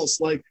everybody else.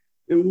 Like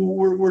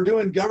we're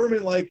doing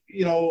government like,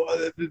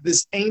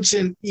 this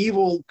ancient,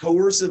 evil,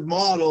 coercive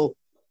model.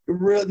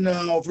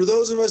 No, for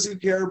those of us who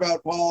care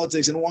about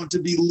politics and want to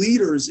be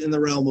leaders in the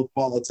realm of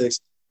politics,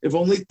 if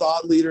only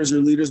thought leaders or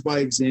leaders by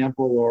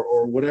example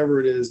or whatever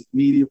it is,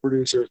 media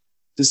producers,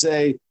 to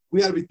say, we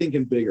got to be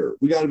thinking bigger.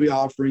 We got to be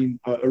offering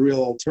a real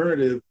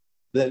alternative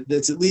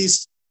that's at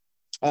least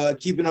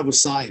keeping up with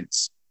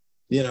science,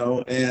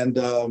 and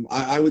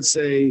I would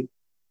say,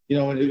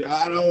 and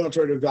I don't want to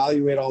try to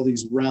evaluate all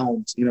these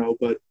realms,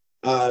 but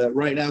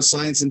right now,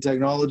 science and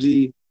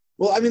technology,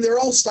 well, I mean, they're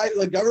all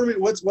like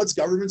government. What's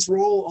government's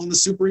role on the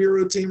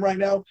superhero team right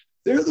now?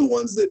 They're the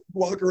ones that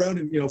walk around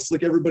and,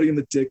 flick everybody in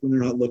the dick when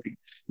they're not looking.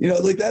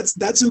 Like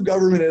that's who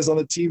government is on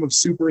the team of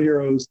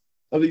superheroes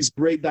of these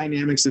great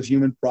dynamics of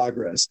human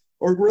progress.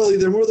 Or really,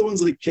 they're more the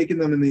ones like kicking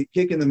them in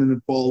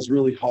the balls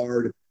really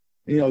hard,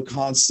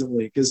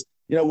 constantly. Because,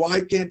 why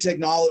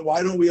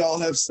don't we all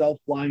have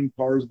self-flying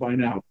cars by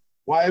now?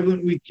 Why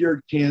haven't we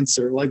cured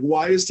cancer? Like,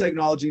 why is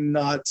technology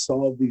not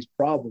solve these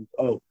problems?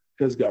 Oh,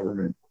 because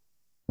government.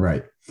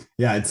 Right.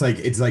 Yeah. It's like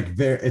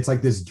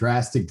this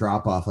drastic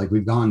drop off. Like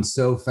we've gotten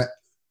so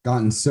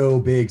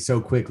big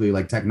so quickly,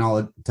 like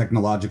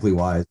technologically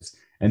wise.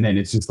 And then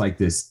it's just like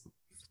this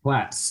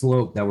flat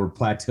slope that we're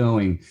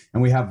plateauing,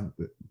 and we have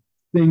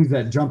things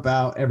that jump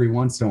out every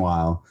once in a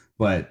while,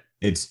 but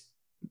it's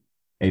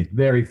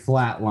very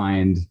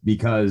flatlined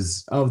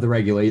because of the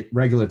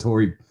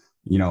regulatory,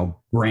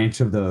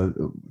 branch of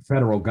the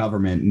federal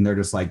government. And they're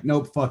just like,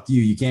 nope, fuck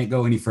you. You can't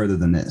go any further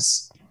than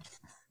this.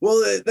 Well,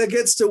 that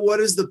gets to what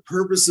is the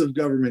purpose of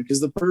government?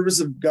 Because the purpose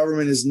of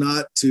government is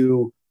not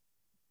to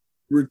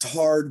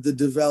retard the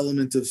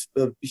development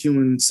of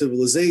human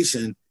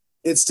civilization.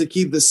 It's to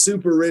keep the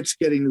super rich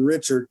getting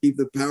richer, keep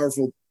the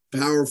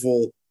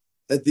powerful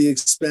at the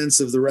expense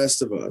of the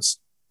rest of us.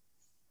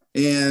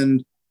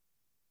 And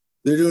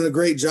they're doing a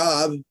great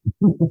job.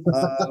 But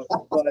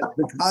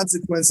the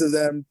consequence of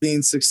them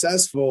being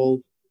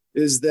successful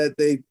is that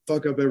they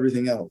fuck up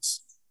everything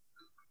else.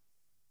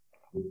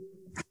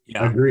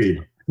 Yeah.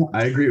 Agreed.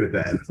 I agree with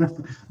that.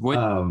 What?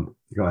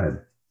 Go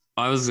ahead.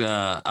 I was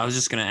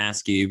just gonna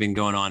ask you. You've been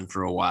going on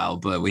for a while,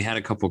 but we had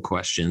a couple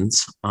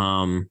questions.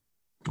 Sorry.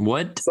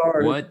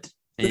 What?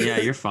 Yeah,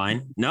 you're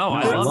fine. No,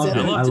 I loved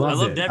it. I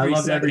loved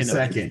every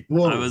second.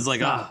 I was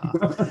like,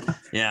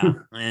 yeah.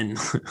 And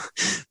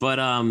but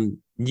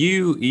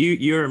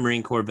you're a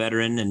Marine Corps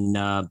veteran,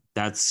 and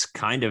that's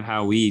kind of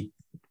how we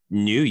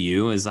knew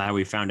you, is how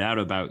we found out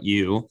about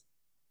you.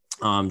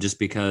 Just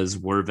because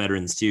we're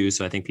veterans too,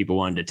 so I think people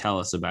wanted to tell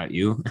us about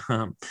you.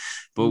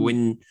 But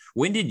when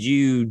did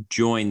you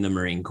join the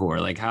Marine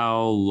Corps? Like,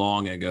 how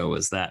long ago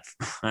was that?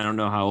 I don't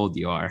know how old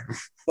you are.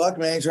 Fuck,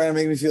 man, you're trying to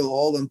make me feel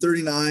old. I'm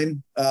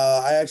 39.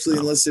 I actually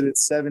enlisted at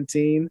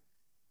 17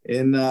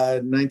 in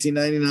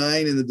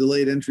 1999 in the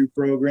delayed entry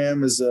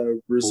program as a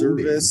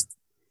reservist.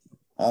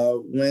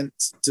 Went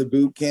to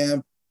boot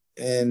camp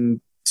in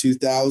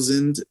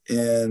 2000,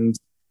 and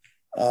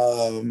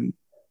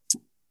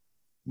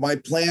my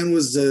plan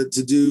was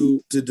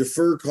to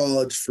defer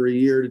college for a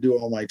year to do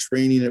all my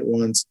training at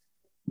once,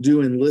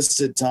 do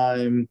enlisted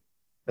time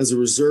as a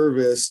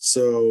reservist,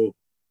 so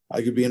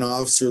I could be an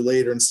officer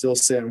later and still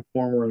say I'm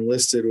former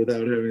enlisted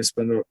without having to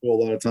spend a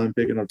whole lot of time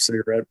picking up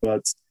cigarette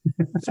butts.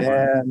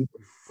 And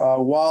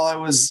while I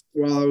was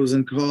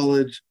in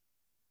college,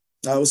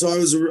 I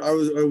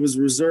was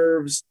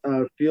reserves,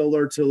 field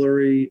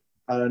artillery,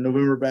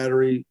 November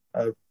Battery,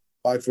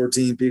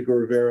 514 Pico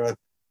Rivera.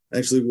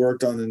 Actually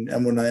worked on an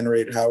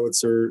M1908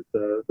 howitzer,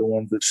 the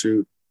ones that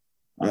shoot,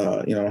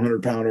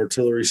 100-pound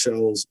artillery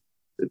shells.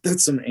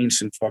 That's some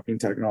ancient fucking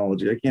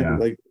technology. I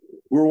can't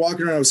we're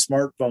walking around with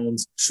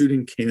smartphones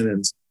shooting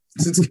cannons.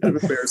 It's kind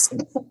of embarrassing.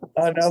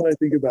 Now that I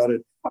think about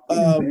it.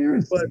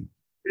 But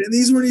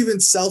these weren't even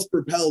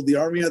self-propelled. The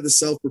Army had the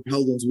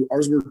self-propelled ones.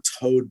 Ours were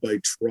towed by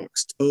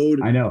trucks.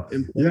 I know.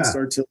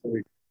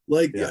 Artillery.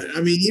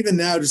 I mean, even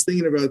now, just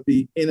thinking about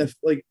hey, we need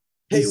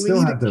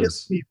to kill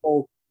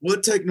people.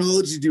 What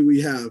technology do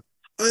we have?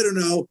 I don't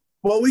know.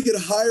 Well, we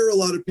could hire a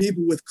lot of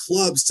people with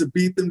clubs to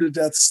beat them to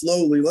death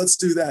slowly. Let's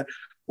do that.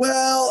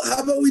 Well,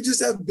 how about we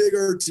just have big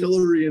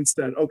artillery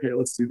instead? Okay,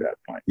 let's do that.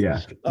 Fine. Yeah.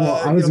 Well,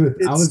 I was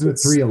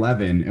with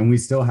 311, and we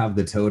still have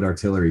the towed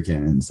artillery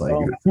cannons.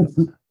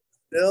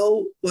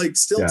 Still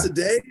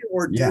today,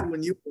 or did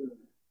when you were?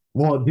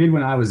 Well, it did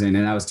when I was in,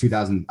 and I was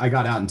 2000. I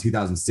got out in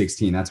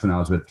 2016. That's when I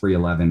was with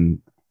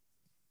 311.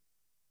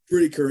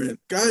 Pretty current.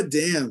 God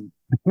damn.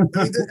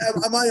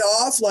 Am I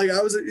off?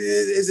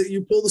 Is it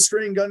you pull the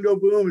string, gun go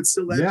boom? It's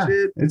still that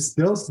shit. It's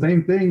still the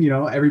same thing.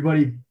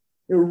 Everybody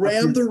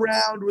rammed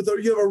around with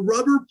you have a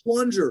rubber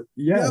plunger.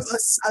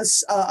 Yes.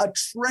 You have a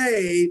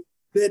tray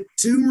that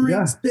two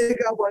Marines pick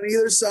up on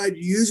either side.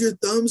 You use your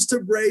thumbs to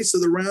brace so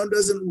the round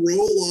doesn't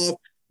roll off.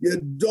 You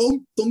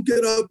don't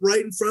get up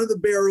right in front of the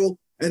barrel,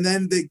 and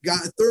then the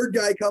third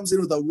guy comes in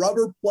with a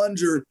rubber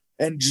plunger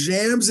and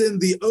jams in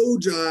the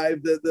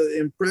ogive, the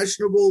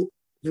impressionable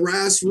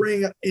brass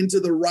ring into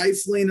the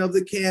rifling of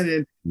the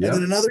cannon. Yep. And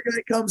then another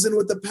guy comes in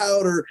with the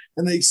powder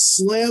and they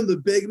slam the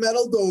big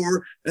metal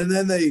door. And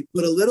then they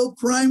put a little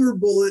primer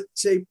bullet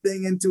shaped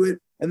thing into it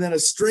and then a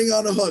string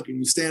on a hook. And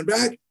you stand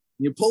back and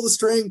you pull the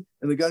string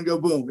and the gun go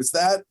boom.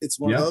 It's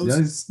one of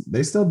those.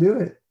 They still do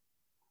it.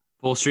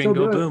 Full string,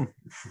 go boom.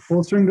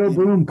 Full string, go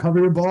boom. Cover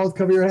your balls,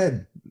 cover your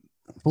head.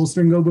 Full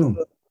string, go boom.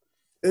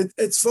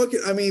 It's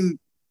fucking, I mean,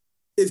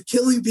 if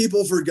killing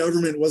people for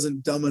government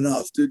wasn't dumb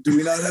enough, do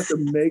we not have to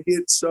make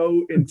it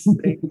so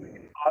insanely,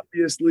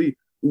 obviously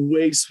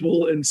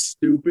wasteful and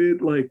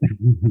stupid? Like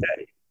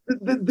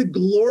the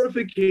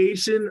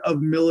glorification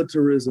of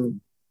militarism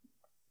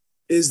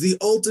is the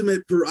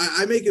ultimate.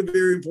 I make a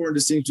very important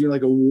distinction between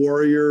like a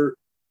warrior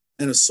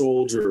and a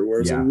soldier,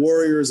 whereas a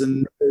warrior is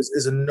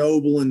a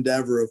noble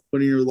endeavor of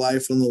putting your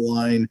life on the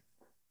line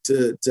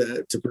to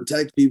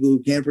protect people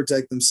who can't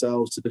protect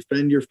themselves, to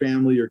defend your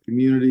family, your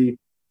community.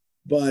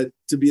 But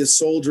to be a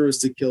soldier is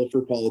to kill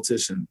for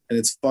politician, and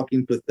it's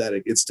fucking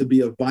pathetic. It's to be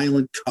a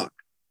violent cuck,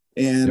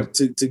 and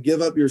to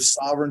give up your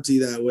sovereignty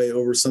that way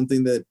over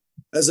something that,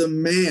 as a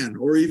man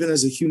or even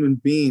as a human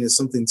being, is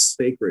something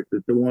sacred,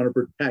 that they want to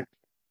protect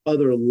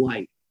other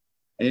life,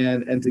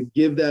 and to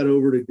give that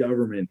over to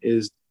government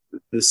is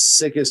the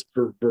sickest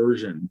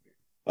perversion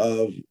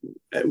of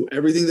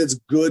everything that's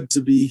good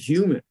to be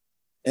human,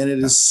 and it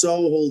is so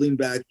holding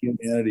back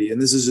humanity.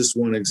 And this is just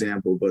one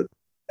example, but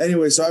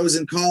anyway, so I was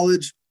in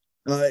college.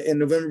 In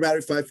November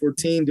Battery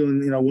 514,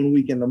 doing 1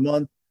 weekend a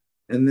month,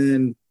 and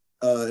then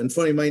and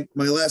funny, my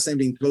last name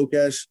being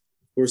Kokesh,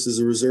 of course, is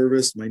a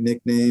reservist. My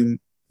nickname,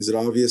 is it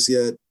obvious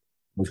yet?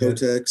 Okay.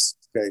 Kotex.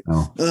 Okay.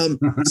 Oh.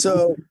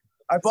 So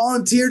I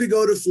volunteered to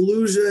go to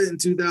Fallujah in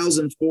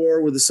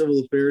 2004 with the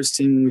civil affairs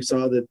team when we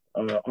saw that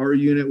our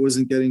unit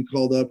wasn't getting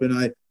called up, and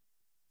I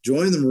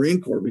joined the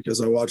Marine Corps because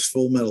I watched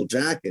Full Metal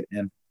Jacket,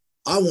 and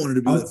I wanted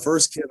to be the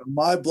first kid on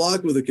my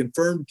block with a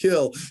confirmed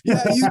kill.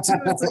 Yeah, you too.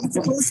 It's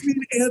supposed to be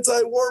an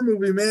anti-war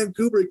movie, man.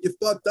 Kubrick, you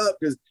fucked up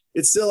because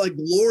it still like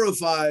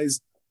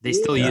glorifies. They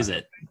still use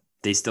it.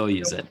 They still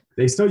use it.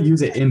 They still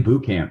use it in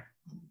boot camp.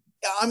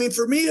 I mean,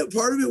 for me,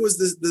 part of it was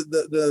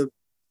the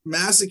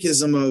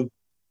masochism of,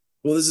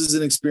 well, this is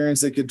an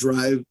experience that could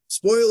drive,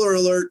 spoiler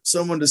alert,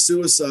 someone to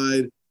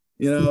suicide,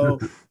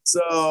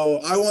 So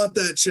I want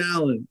that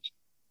challenge.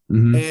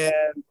 Mm-hmm.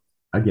 And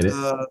I get it.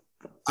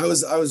 I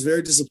was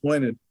very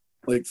disappointed,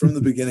 like from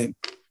the beginning.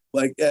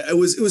 Like it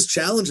was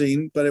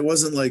challenging, but it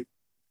wasn't like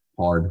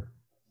hard.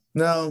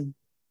 No,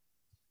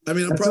 I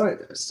mean, we talked about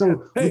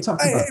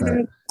that.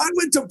 Man, I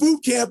went to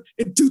boot camp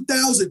in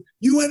 2000.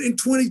 You went in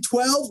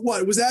 2012.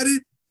 What was that?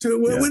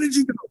 When did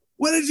you go?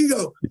 When did you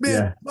go?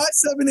 Man, my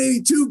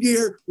 782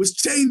 gear was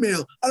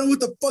chainmail. I don't know what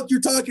the fuck you're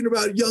talking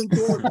about, young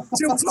Thor.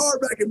 It was hard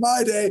back in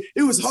my day.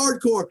 It was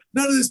hardcore.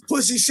 None of this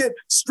pushy shit.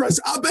 Stress.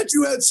 I bet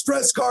you had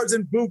stress cards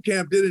in boot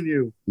camp, didn't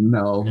you?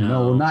 No,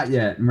 not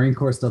yet. Marine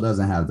Corps still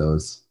doesn't have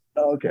those.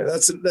 Okay,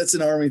 that's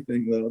an Army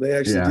thing, though. They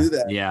actually do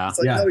that. Yeah,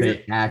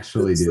 they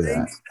actually do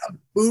that.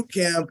 Boot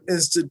camp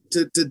is to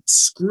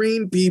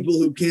screen people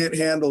who can't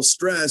handle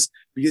stress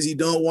because you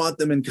don't want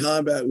them in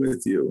combat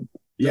with you.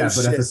 Yeah,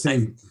 but at the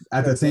same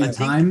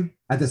time,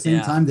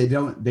 they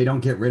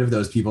don't get rid of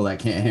those people that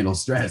can't handle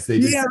stress. They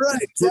just, right.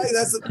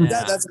 That's one of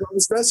the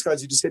stress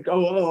cards. You just hit.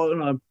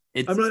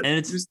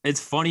 It's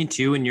funny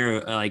too when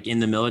you're like in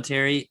the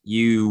military.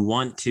 You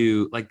want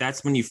to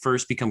that's when you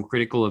first become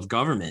critical of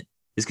government.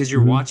 Is because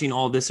you're watching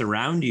all this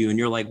around you and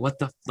you're like,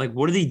 what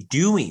are they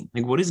doing?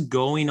 Like, what is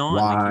going on?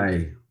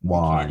 Why? You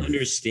can't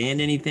understand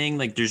anything.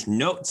 Like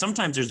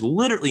sometimes there's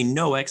literally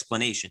no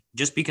explanation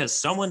just because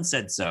someone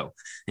said so.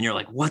 And you're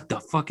like, what the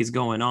fuck is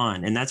going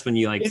on? And that's when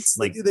you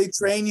they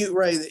train you,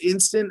 right?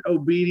 Instant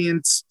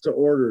obedience to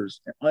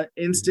orders,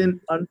 instant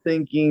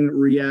unthinking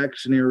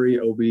reactionary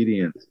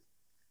obedience.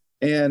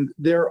 And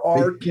there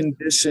are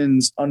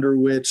conditions under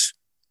which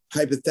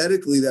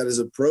hypothetically that is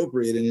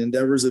appropriate in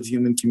endeavors of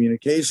human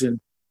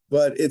communication,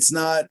 but it's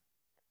not,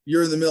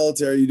 you're in the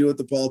military, you do what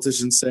the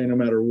politicians say no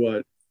matter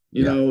what.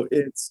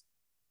 It's,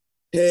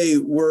 hey,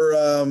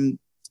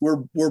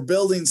 we're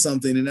building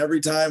something, and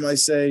every time I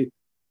say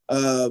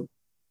go,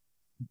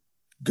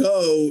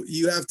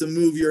 you have to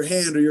move your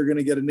hand or you're going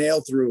to get a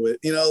nail through it.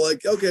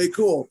 Okay,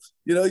 cool.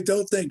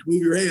 Don't think,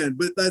 move your hand.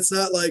 But that's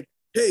not like,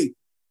 hey,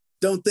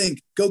 don't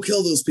think, go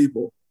kill those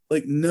people.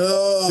 Like,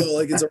 no,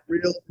 it's a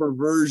real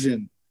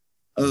perversion.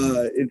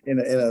 In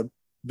a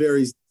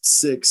very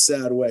sick,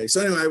 sad way.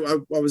 So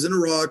anyway, I was in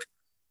Iraq,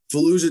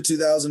 Fallujah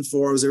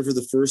 2004. I was there for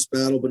the first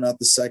battle, but not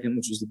the second,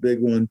 which was the big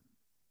one.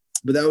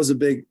 But that was a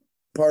big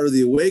part of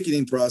the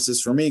awakening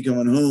process for me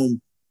coming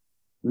home,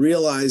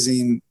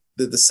 realizing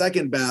that the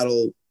second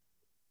battle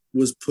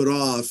was put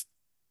off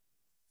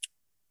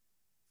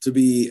to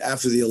be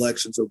after the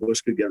election so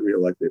Bush could get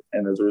reelected.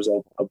 And as a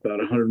result, about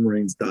 100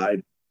 Marines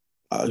died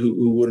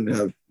who wouldn't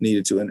have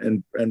needed to.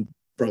 And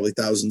probably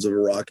thousands of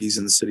Iraqis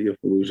in the city of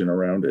Fallujah and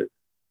around it.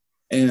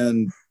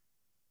 And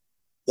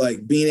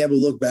being able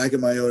to look back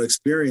at my own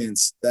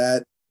experience,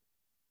 that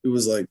it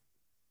was like,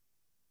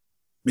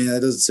 man,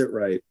 that doesn't sit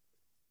right.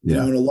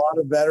 And a lot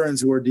of veterans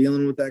who are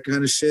dealing with that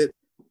kind of shit,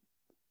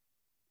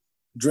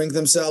 drink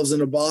themselves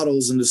into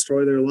bottles and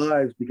destroy their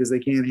lives because they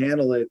can't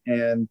handle it.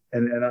 And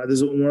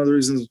this is one of the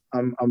reasons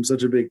I'm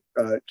such a big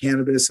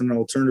cannabis and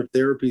alternative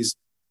therapies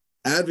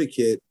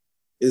advocate,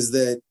 is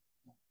that,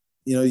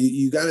 you know,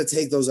 you got to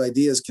take those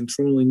ideas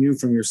controlling you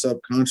from your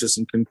subconscious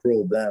and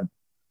control them,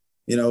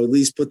 you know, at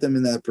least put them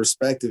in that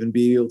perspective and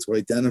be able to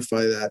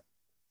identify that.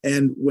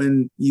 And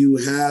when you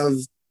have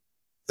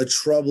a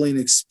troubling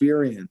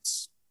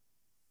experience,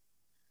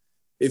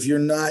 if you're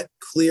not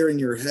clear in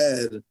your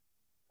head,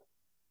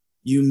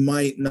 you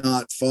might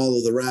not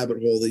follow the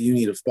rabbit hole that you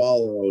need to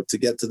follow to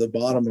get to the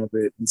bottom of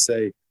it and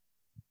say,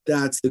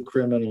 that's the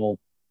criminal,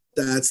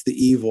 that's the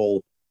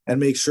evil, and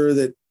make sure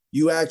that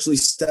you actually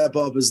step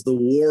up as the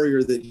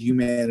warrior that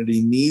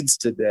humanity needs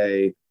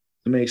today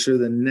to make sure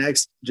the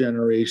next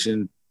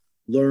generation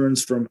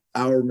learns from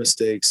our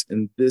mistakes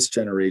in this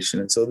generation.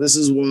 And so this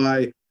is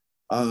why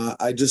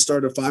I just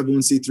started a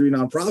 501c3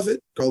 nonprofit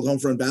called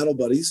Homefront Battle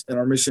Buddies. And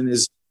our mission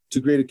is to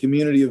create a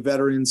community of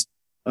veterans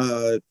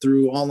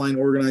through online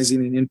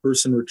organizing and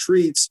in-person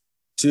retreats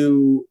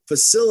to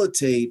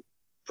facilitate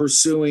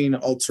pursuing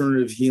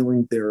alternative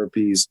healing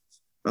therapies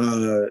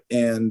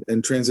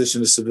and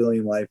transition to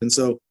civilian life. And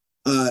so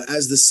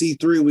as the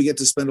C3, we get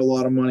to spend a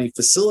lot of money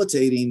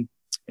facilitating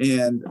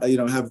and, you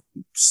know, have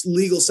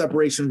legal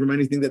separation from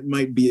anything that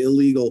might be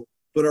illegal.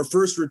 But our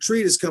first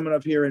retreat is coming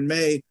up here in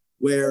May,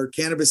 where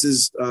cannabis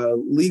is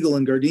legal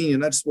in Gardenia.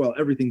 Not just, well,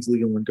 everything's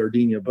legal in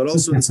Gardenia, but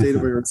also in the state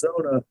of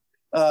Arizona.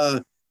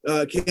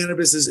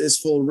 Cannabis is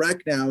full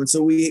rec now. And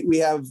so we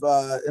have,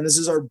 and this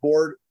is our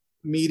board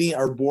meeting,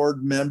 our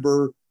board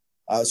member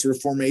sort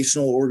of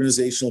formational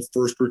organizational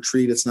first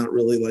retreat. It's not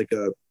really like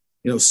a,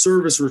 you know,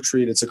 service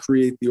retreat. It's a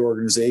create the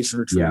organization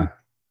retreat. Yeah.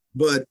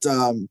 But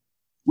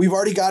we've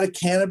already got a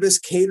cannabis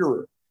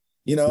caterer,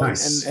 you know,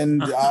 Nice.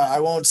 and I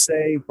won't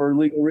say for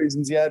legal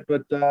reasons yet,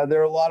 but there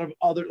are a lot of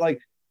other,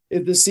 like,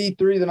 if the C3,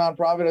 the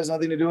nonprofit, has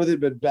nothing to do with it,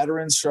 but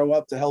veterans show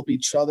up to help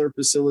each other,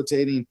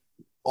 facilitating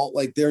all,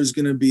 like, there's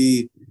going to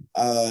be,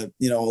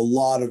 you know, a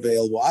lot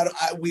available.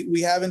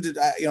 We haven't,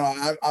 you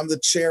know, I'm the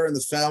chair and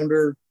the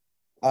founder.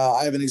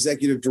 I have an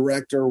executive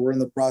director. We're in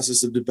the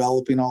process of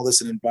developing all this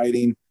and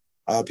inviting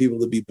people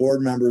to be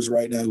board members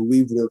right now who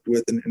we've worked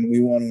with and we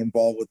want to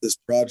involve with this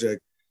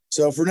project.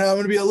 So for now, I'm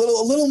going to be a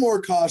little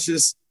more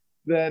cautious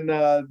than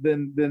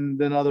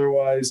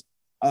otherwise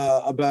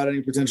about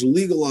any potential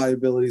legal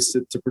liabilities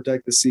to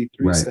protect the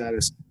C3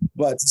 status.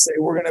 But to say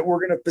we're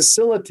gonna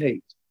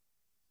facilitate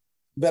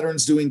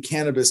veterans doing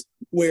cannabis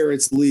where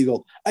it's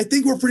legal. I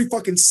think we're pretty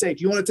fucking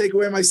safe. You want to take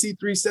away my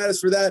C3 status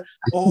for that?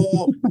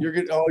 Oh, you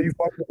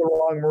fucked with the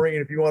wrong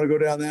Marine if you want to go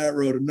down that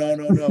road. No.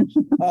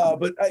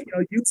 But you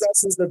know, use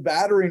us as the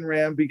battering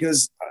ram,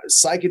 because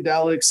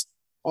psychedelics,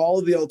 all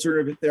of the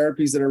alternative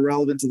therapies that are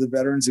relevant to the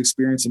veterans'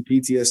 experience in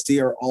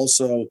PTSD are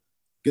also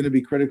going to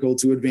be critical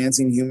to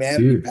advancing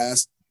humanity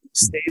past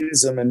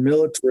statism and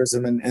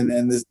militarism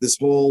and this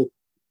whole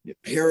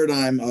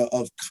paradigm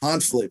of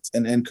conflict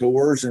and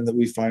coercion that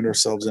we find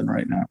ourselves in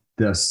right now.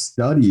 The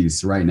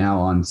studies right now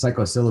on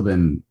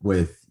psilocybin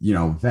with, you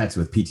know, vets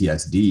with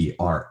PTSD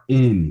are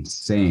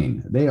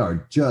insane. They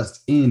are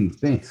just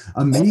insane.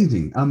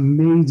 Amazing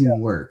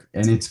work.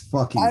 And it's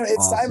fucking it's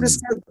awesome. Time to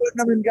start putting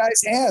them in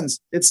guys'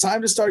 hands. It's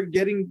time to start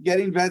getting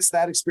vets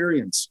that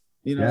experience.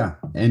 You know? Yeah.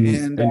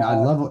 And I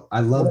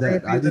love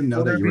that. I didn't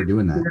know that you were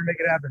doing that. We're gonna make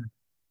it happen.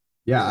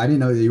 Yeah, I didn't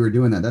know that you were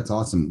doing that. That's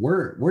awesome.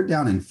 We're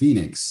down in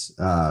Phoenix.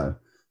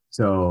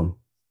 So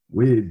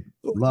we'd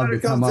love to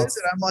come up.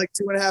 Visit. I'm like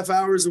 2.5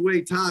 hours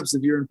away tops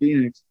if you're in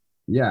Phoenix.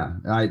 Yeah,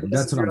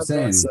 that's what I'm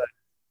saying.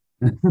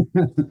 All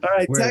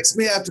right, text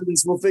me after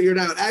this. We'll figure it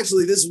out.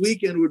 Actually, this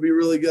weekend would be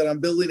really good. I'm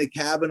building a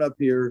cabin up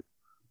here,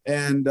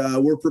 and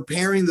we're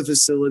preparing the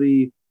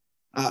facility.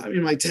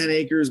 My 10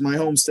 acres, my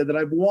homestead that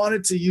I've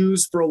wanted to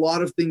use for a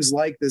lot of things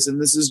like this.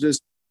 And this is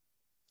just,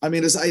 I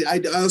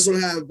also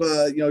have,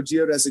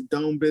 geodesic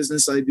dome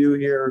business I do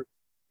here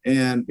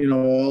and, you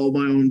know, all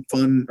my own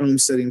fun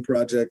homesteading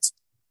projects.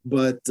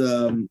 But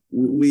this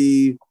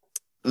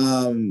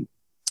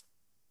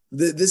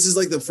is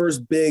like the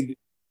first big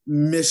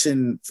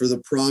mission for the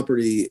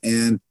property.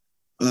 And,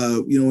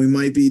 we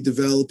might be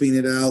developing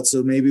it out.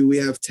 So maybe we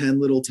have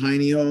 10 little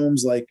tiny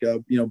homes, like,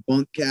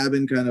 bunk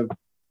cabin kind of,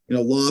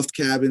 loft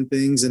cabin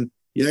things. And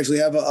you actually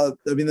have the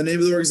name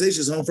of the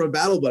organization is Homefront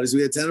Battle Buddies.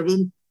 We had 10 of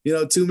them,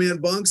 2-man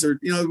bunks, or,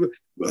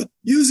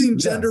 using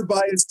gender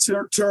biased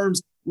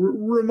terms,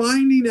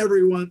 reminding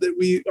everyone that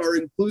we are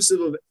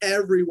inclusive of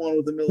everyone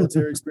with a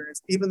military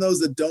experience, even those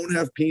that don't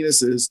have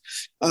penises.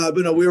 But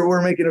no,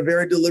 we're making a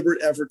very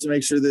deliberate effort to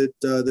make sure that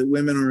that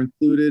women are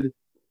included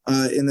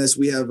in this.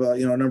 We have a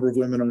number of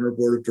women on our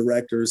board of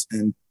directors,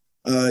 and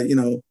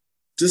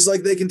just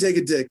like they can take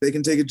a dick, they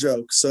can take a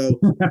joke. So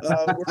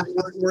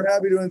we're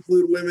happy to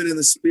include women in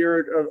the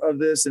spirit of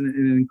this and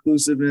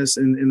inclusiveness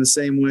in the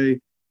same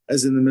way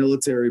as in the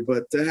military.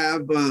 But to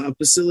have a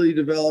facility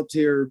developed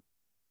here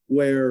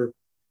where,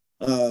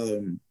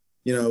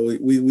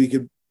 we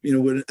could,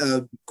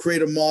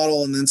 create a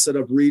model and then set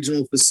up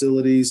regional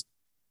facilities.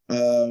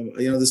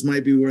 This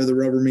might be where the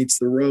rubber meets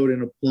the road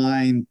in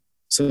applying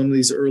some of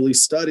these early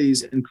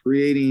studies and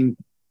creating,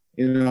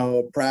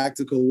 a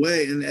practical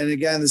way. And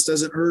again, this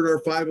doesn't hurt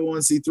our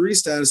 501c3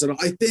 status at all.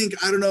 I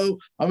don't know.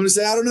 I'm going to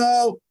say, I don't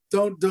know.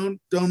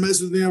 Don't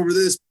mess with me over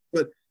this.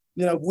 But,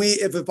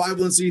 if a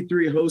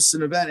 501c3 hosts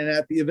an event and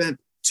at the event,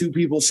 2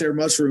 people share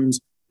mushrooms,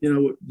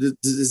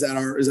 is that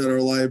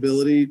our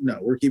liability? No,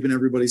 we're keeping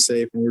everybody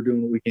safe and we're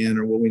doing what we can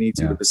or what we need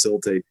to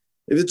facilitate.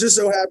 If it just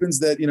so happens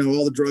that,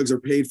 all the drugs are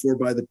paid for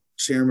by the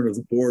chairman of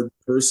the board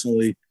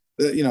personally,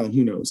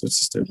 who knows? That's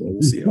just different.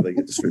 We'll see how they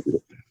get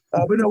distributed.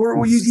 But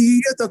no,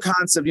 you get the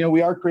concept.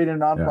 We are creating a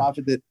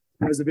nonprofit that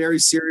has a very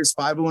serious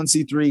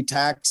 501c3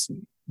 tax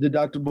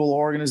deductible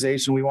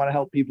organization. We want to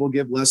help people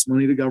give less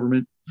money to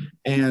government,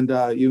 and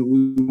we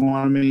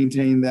want to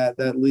maintain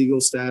that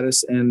legal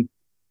status. And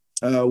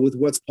with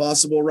what's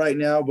possible right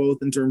now, both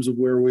in terms of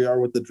where we are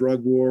with the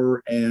drug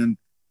war and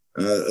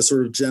a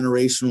sort of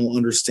generational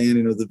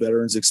understanding of the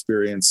veterans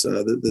experience,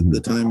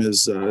 the time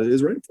is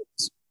ready for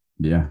this.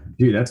 Yeah,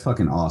 dude, that's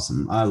fucking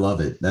awesome. I love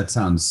it. That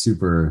sounds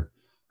super.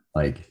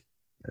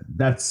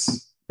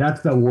 That's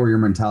the warrior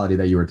mentality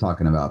that you were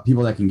talking about.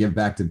 People that can give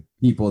back to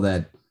people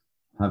that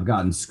have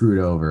gotten screwed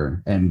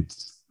over and,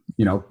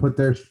 put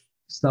their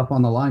stuff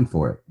on the line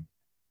for it.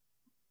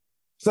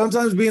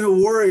 Sometimes being a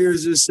warrior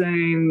is just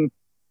saying,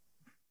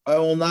 I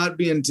will not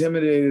be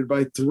intimidated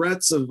by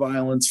threats of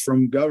violence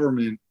from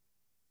government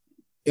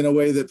in a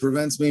way that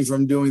prevents me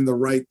from doing the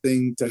right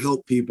thing to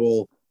help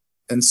people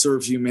and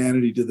serve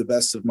humanity to the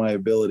best of my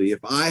ability. If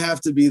I have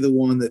to be the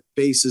one that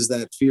faces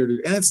that fear,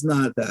 and it's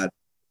not that,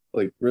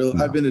 really,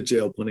 no. I've been to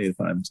jail plenty of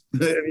times.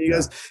 You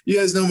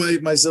guys know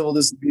my civil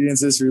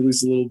disobedience history at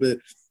least a little bit.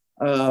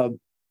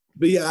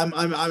 But yeah,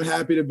 I'm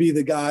happy to be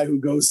the guy who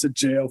goes to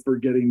jail for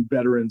getting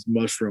veterans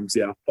mushrooms.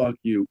 Yeah, fuck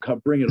you.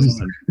 Bring it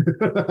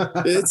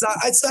on. It's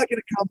not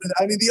going to come.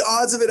 I mean, the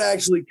odds of it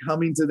actually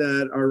coming to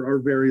that are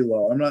very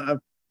low.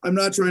 I'm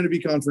not trying to be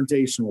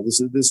confrontational.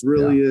 This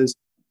really is,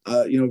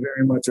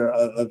 very much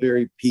a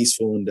very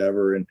peaceful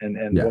endeavor, and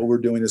what we're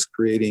doing is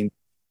creating.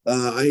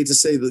 I hate to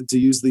say to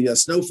use the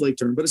snowflake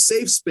term, but a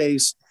safe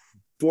space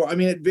for. I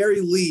mean, at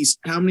very least,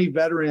 how many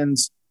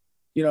veterans,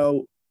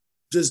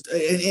 just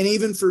and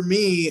even for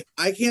me,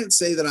 I can't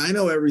say that I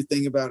know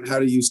everything about how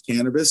to use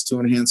cannabis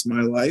to enhance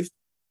my life.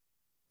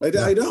 I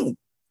don't.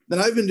 And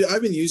I've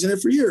been using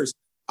it for years.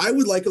 I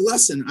would like a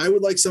lesson. I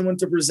would like someone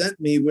to present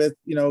me with,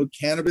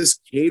 cannabis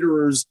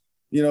caterers,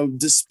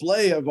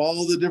 display of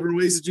all the different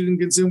ways that you can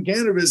consume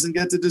cannabis and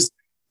get to just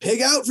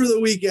pig out for the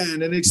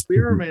weekend and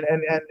experiment.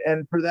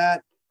 And for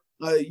that,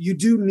 you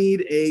do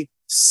need a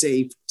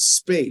safe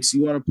space.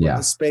 You want to put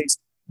a space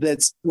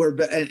that's where,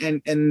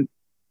 and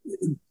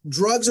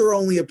drugs are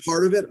only a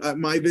part of it.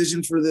 My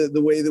vision for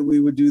the way that we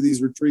would do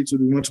these retreats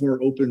would be much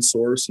more open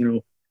source.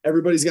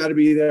 Everybody's got to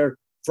be there.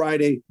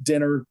 Friday,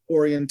 dinner,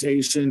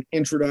 orientation,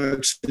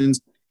 introductions.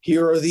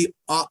 Here are the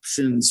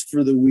options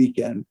for the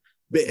weekend.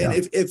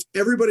 And if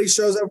everybody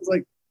shows up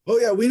like, oh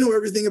yeah, we know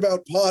everything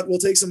about pot, we'll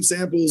take some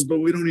samples, but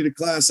we don't need a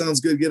class.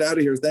 Sounds good. Get out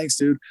of here. Thanks,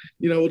 dude.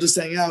 We'll just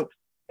hang out.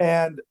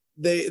 And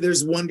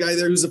there's one guy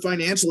there who's a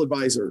financial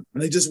advisor,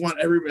 and they just want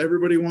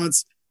everybody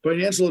wants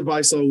financial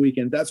advice all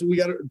weekend. That's what we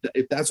got.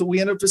 If that's what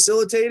we end up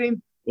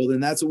facilitating, well,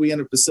 then that's what we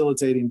end up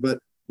facilitating. But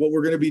what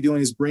we're going to be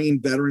doing is bringing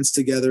veterans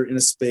together in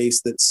a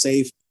space that's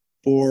safe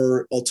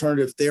for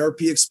alternative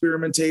therapy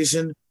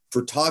experimentation,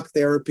 for talk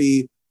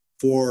therapy,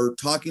 for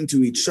talking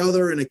to each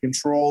other in a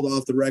controlled,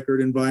 off the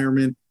record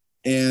environment,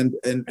 and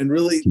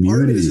really community.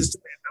 Part of it is just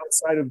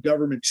outside of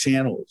government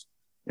channels,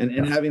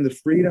 and having the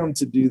freedom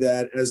to do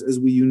that as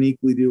we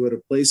uniquely do at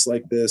a place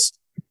like this.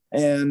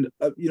 And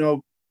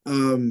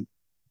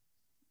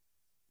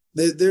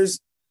there's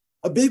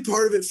a big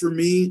part of it for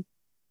me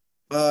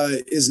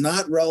is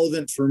not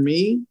relevant for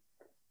me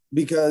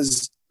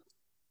because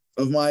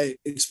of my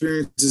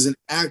experience as an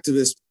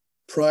activist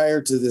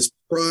prior to this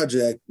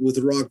project with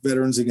Iraq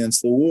Veterans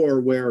Against the War,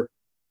 where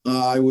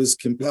I was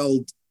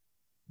compelled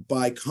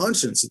by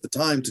conscience at the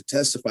time to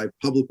testify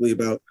publicly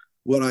about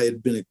what I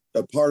had been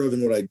a part of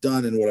and what I'd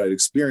done and what I'd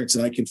experienced.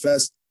 And I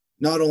confessed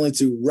not only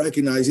to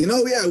recognizing,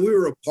 we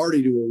were a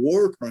party to a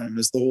war crime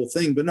is the whole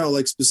thing, but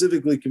no,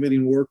 specifically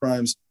committing war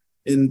crimes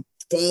in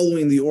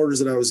following the orders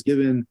that I was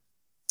given,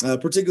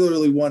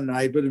 particularly one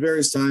night, but at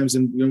various times,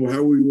 and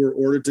how we were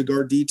ordered to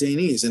guard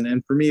detainees.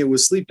 And for me, it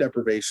was sleep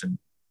deprivation.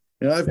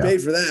 I've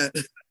paid for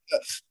that.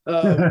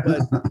 But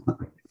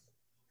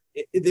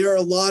there are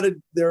a lot of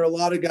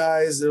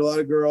guys, there are a lot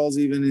of girls,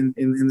 even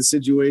in the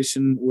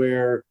situation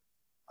where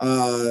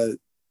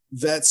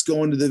vets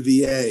go into the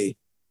VA.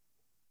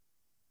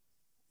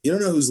 You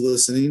don't know who's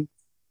listening.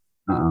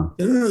 You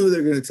don't know who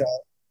they're going to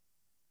tell.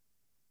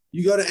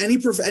 You go to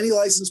any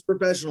licensed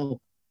professional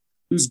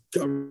who's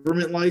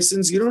government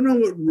licensed, you don't know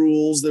what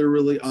rules they're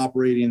really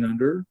operating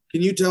under.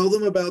 Can you tell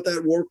them about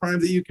that war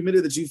crime that you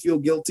committed that you feel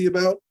guilty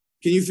about?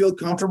 Can you feel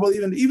comfortable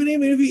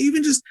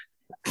even just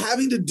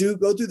having to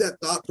go through that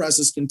thought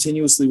process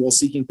continuously while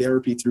seeking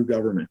therapy through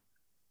government?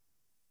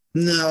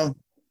 No.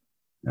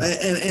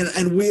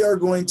 And we are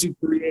going to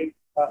create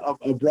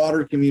a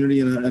broader community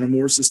and a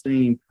more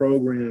sustaining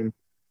program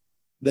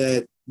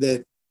that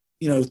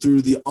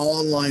through the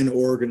online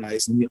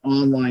organizing, the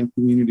online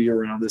community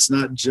around this,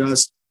 not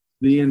just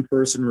the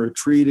in-person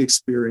retreat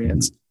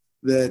experience,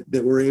 that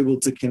we're able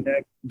to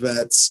connect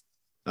vets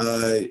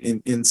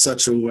in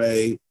such a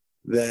way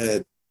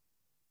that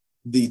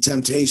the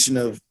temptation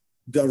of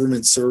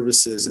government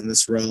services in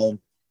this realm,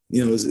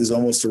 is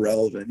almost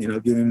irrelevant.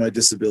 Give me my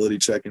disability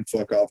check and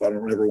fuck off. I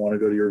don't ever want to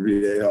go to your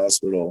VA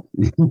hospital.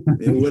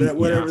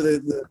 Whatever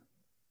the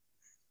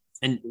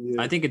and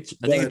I think it's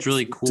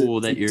really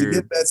cool that you're.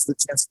 That's the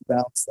chance to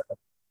balance that.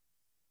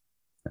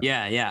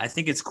 Yeah. I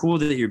think it's cool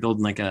that you're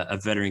building like a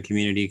veteran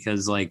community,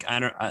 because like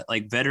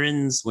like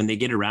veterans, when they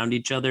get around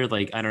each other,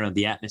 like I don't know,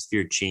 the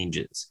atmosphere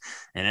changes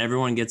and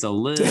everyone gets a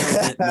little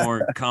bit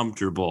more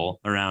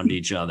comfortable around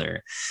each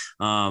other.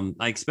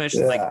 Like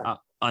especially like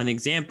an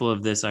example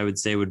of this, I would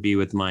say, would be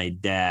with my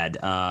dad.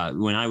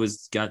 When I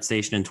got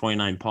stationed in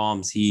 29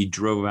 Palms, he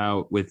drove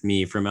out with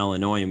me from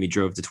Illinois, and we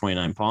drove to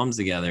 29 Palms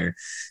together.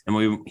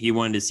 And he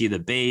wanted to see the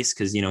base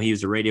because, he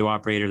was a radio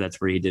operator.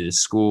 That's where he did his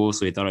school.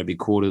 So he thought it'd be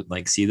cool to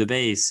like see the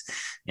base.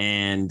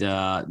 And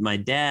my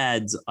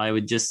dad's, I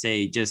would just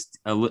say,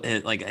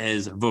 like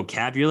his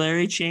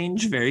vocabulary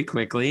changed very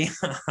quickly.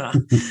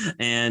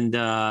 And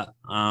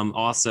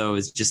also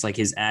it's just like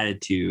his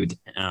attitude,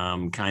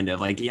 kind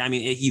of like, I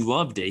mean, he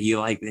loved it. He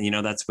like,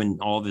 that's when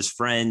all of his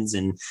friends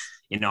and,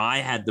 I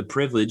had the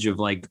privilege of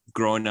like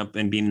growing up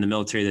and being in the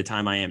military the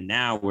time I am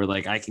now, where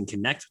like I can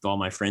connect with all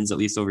my friends, at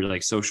least over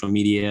like social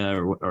media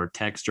or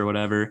text or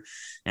whatever.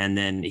 And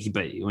then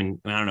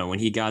when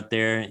he got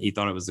there, he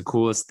thought it was the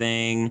coolest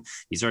thing.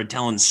 He started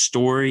telling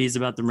stories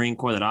about the Marine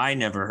Corps that I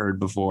never heard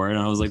before. And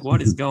I was like,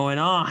 what is going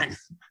on?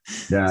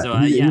 Yeah. So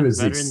he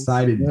was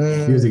excited.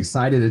 He was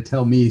excited to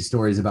tell me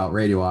stories about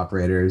radio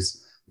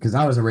operators, because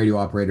I was a radio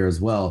operator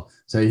as well.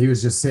 So he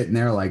was just sitting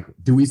there like,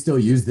 do we still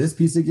use this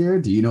piece of gear?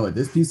 Do you know what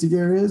this piece of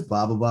gear is?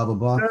 Blah, blah, blah, blah,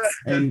 blah.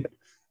 And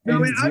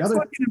I'm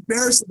fucking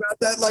embarrassed about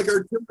that, like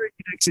artillery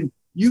connection.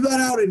 You got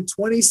out in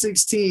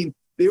 2016.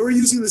 They were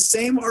using the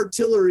same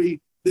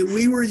artillery that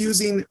we were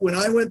using when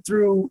I went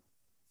through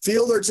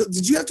field artillery.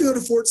 Did you have to go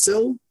to Fort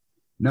Sill?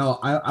 No,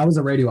 I was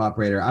a radio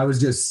operator. I was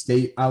just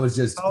part of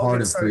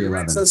 311.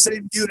 Right. So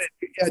same unit.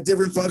 Yeah,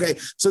 different. Okay.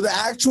 So the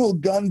actual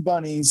gun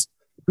bunnies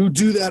who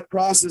do that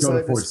process, go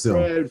to Fort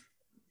Sill.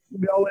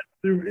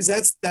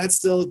 That's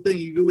still a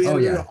thing. We had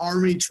to go to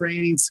Army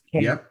training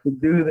camp to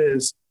do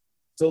this,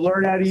 to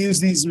learn how to use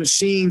these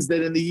machines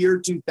that in the year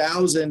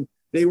 2000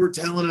 they were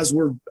telling us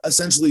were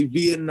essentially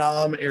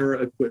Vietnam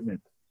era equipment.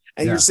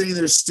 And you're saying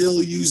they're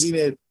still using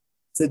it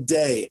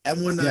today.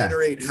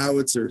 M198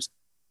 howitzers.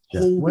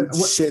 Holy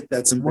shit,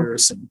 that's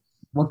embarrassing.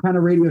 What kind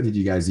of radio did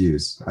you guys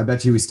use? I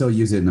bet you we still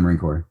use it in the Marine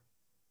Corps.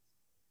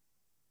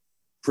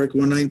 Prick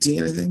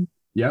 119, I think.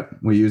 Yep,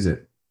 we use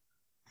it.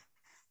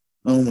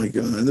 Oh my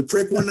God. And the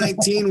Prick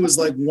 119 was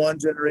like one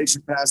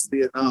generation past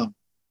Vietnam.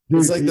 It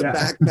was like the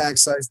backpack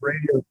size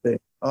radio thing.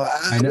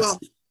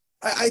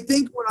 I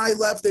think when I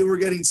left, they were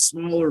getting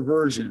smaller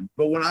version.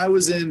 But when I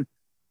was in,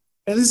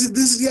 and this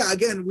is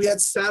again, we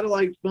had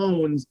satellite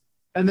phones,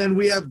 and then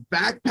we have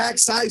backpack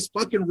size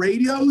fucking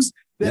radios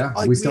that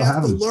we still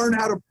have to learn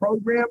how to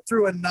program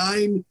through a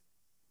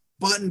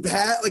 9-button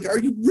pad. Like, are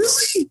you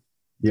really?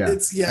 Yeah.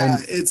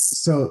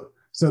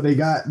 So they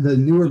got the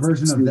newer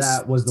version of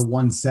that was the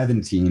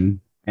 117,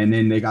 and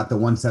then they got the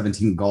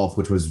 117 Golf,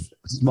 which was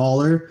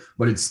smaller,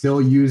 but it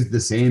still used the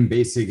same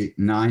basic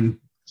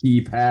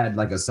 9-key pad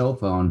like a cell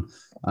phone,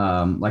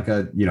 like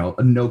a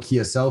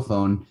Nokia cell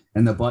phone,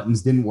 and the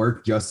buttons didn't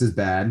work just as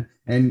bad,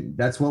 and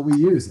that's what we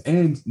use.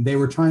 And they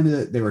were trying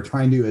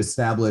to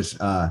establish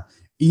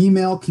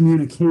email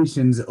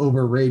communications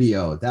over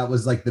radio. That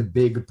was like the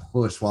big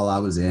push while I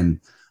was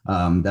in.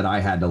 That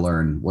I had to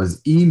learn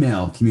was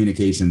email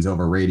communications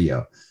over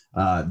radio. They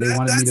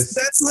wanted me to.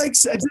 That's like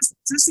just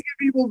to give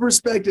people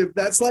perspective.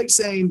 That's like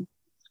saying,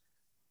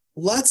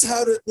 let's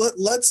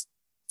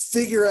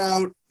figure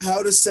out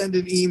how to send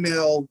an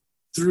email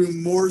through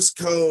Morse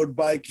code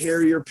by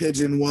carrier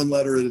pigeon, one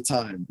letter at a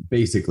time.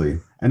 Basically,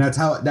 and that's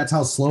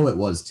how slow it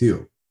was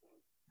too.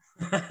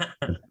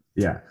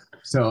 Yeah.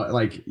 So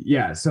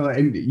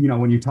and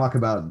when you talk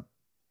about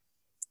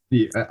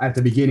at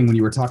the beginning when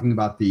you were talking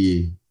about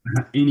the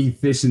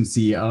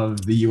inefficiency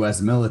of the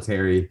U.S.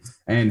 military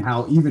and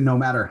how even no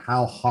matter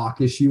how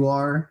hawkish you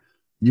are,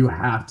 you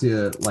have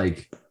to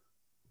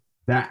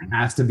that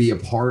has to be a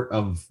part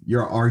of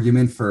your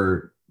argument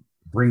for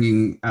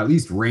bringing at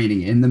least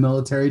reining in the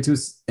military to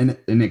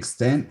an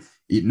extent,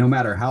 no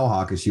matter how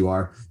hawkish you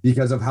are,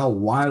 because of how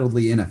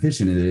wildly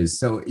inefficient it is.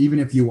 So even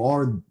if you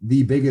are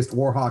the biggest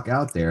war hawk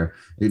out there,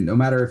 no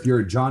matter if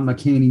you're John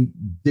McCain,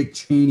 Dick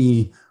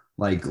Cheney,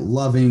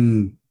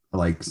 loving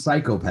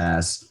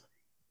psychopaths,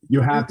 you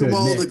have to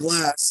admit, the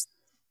glass.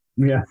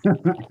 Yeah,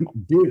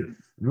 dude,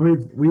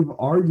 we've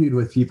argued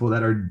with people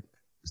that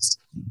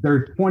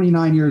they're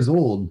 29 years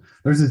old.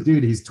 There's this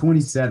dude, he's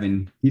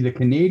 27. He's a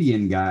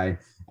Canadian guy,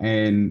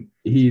 and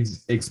he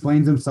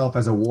explains himself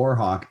as a war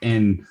hawk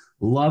and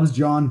loves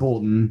John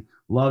Bolton,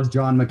 loves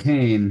John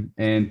McCain,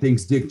 and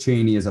thinks Dick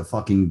Cheney is a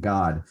fucking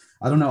god.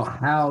 I don't know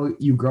how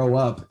you grow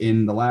up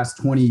in the last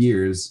 20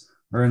 years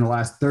or in the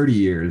last 30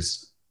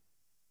 years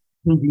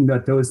thinking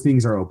that those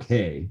things are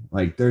okay.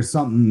 Like there's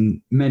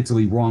something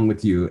mentally wrong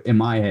with you in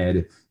my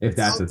head if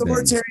that's a thing.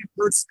 Authoritarian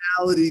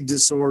personality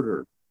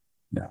disorder.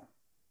 Yeah.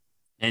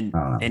 And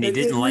he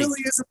didn't it like.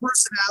 really is a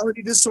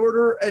personality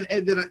disorder, and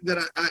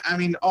I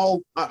mean,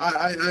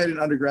 I had an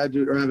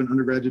undergraduate or have an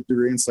undergraduate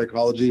degree in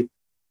psychology.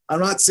 I'm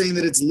not saying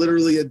that it's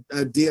literally a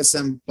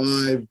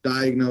DSM-5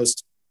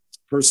 diagnosed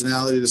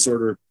personality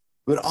disorder,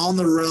 but on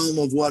the realm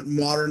of what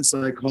modern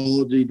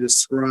psychology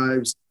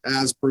describes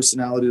as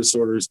personality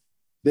disorders,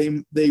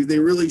 they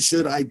really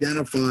should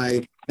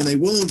identify, and they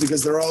won't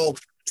because they're all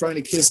trying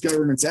to kiss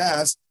government's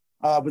ass.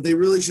 But they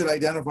really should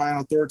identify an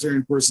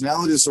authoritarian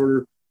personality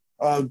disorder.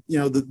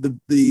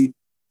 The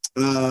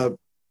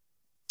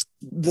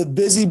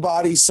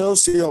busybody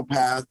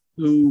sociopath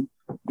who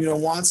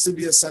wants to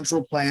be a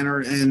central planner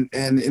and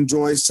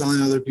enjoys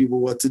telling other people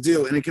what to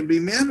do, and it can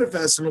be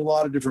manifest in a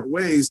lot of different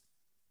ways.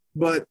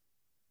 But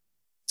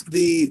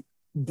the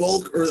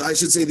bulk, or I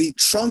should say, the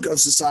chunk of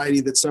society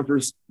that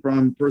suffers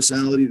from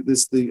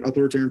the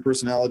authoritarian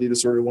personality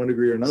disorder, to one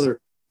degree or another,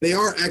 they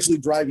are actually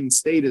driving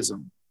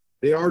statism.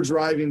 They are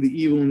driving the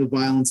evil and the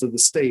violence of the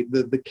state.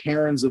 The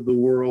Karens of the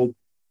world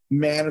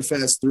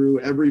manifest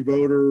through every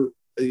voter,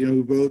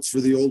 who votes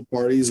for the old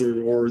parties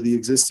or the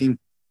existing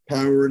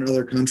power in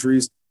other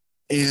countries.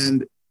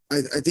 And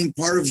I think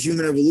part of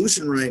human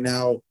evolution right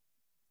now,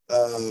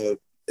 and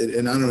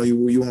I don't know,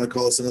 you want to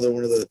call us another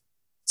one of the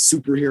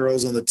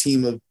superheroes on the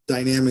team of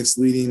dynamics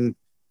leading,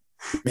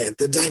 man,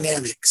 the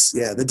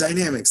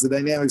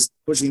dynamics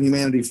pushing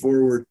humanity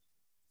forward.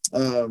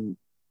 I mean,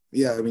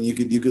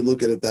 you could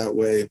look at it that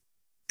way,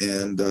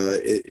 and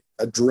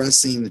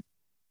addressing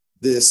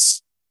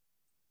this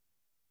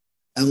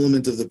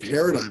element of the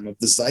paradigm of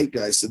the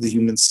zeitgeist of the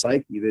human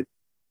psyche, that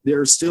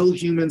there are still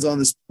humans on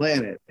this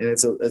planet, and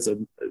it's a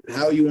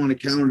how you want to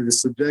count it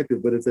is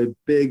subjective, but it's a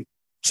big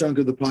chunk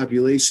of the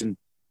population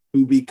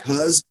who,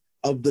 because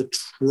of the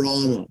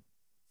trauma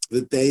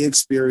that they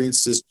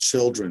experienced as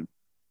children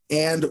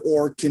and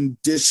or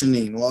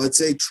conditioning, well, I'd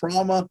say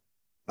trauma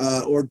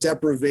or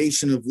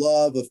deprivation of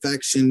love,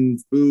 affection,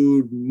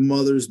 food,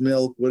 mother's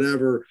milk,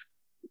 whatever,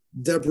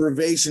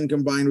 deprivation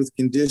combined with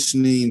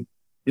conditioning,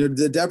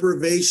 the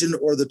deprivation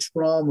or the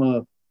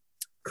trauma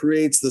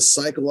creates the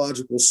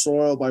psychological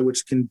soil by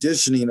which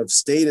conditioning of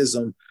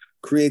statism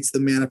creates the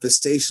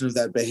manifestation of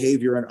that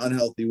behavior in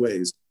unhealthy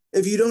ways.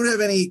 If you don't have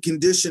any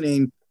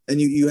conditioning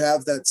and you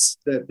have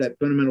that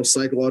fundamental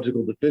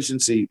psychological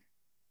deficiency,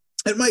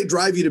 it might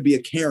drive you to be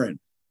a Karen,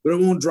 but it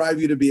won't drive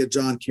you to be a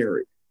John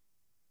Kerry.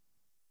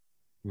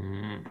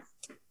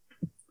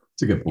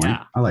 It's a good point.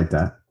 Yeah. I like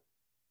that.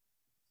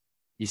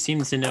 You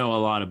seem to know a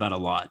lot about a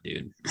lot,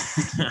 dude.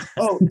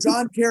 Oh,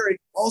 John Kerry,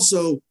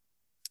 also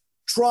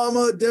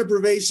trauma,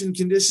 deprivation,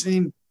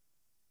 conditioning,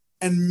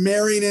 and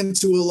marrying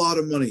into a lot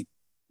of money.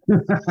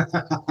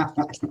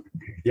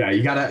 Yeah,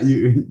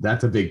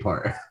 that's a big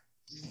part.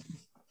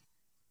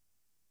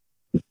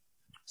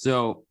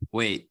 So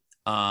wait,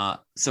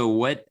 so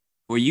what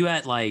were you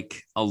at,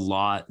 like a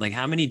lot? Like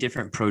how many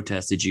different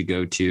protests did you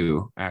go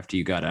to after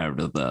you got out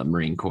of the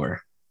Marine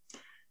Corps?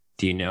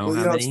 Do you know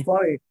how many? It's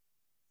funny.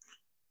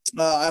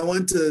 I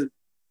went to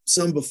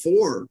some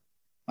before,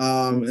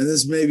 and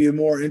this may be a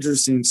more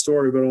interesting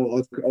story, but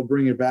I'll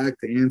bring it back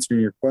to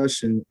answering your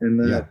question. And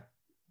that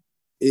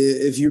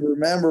if you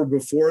remember,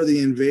 before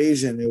the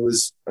invasion, it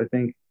was, I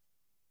think,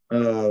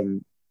 the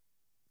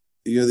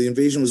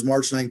invasion was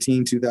March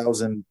 19,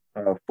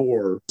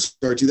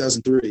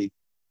 2003.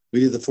 We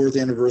did the 4th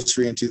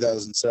anniversary in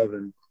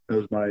 2007. That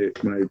was my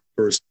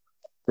first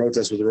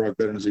protest with the Iraq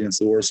Veterans Against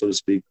the War, so to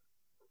speak.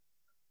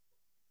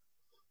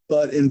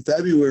 But in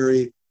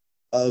February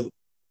of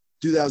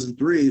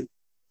 2003,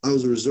 I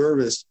was a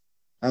reservist.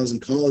 I was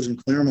in college in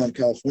Claremont,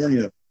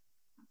 California.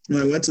 And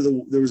I went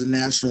to there was a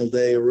national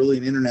day, or really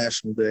an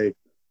international day,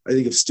 I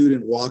think, of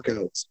student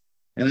walkouts.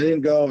 And I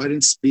didn't go, I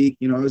didn't speak,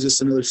 I was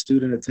just another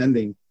student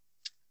attending.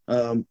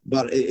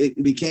 But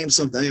it became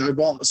something.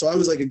 So I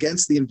was like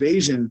against the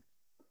invasion,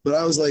 but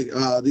I was like,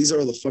 these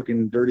are the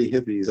fucking dirty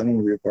hippies. I don't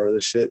want to be a part of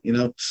this shit.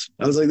 I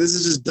was like, this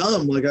is just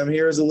dumb. Like, I'm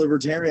here as a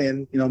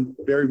libertarian,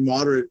 very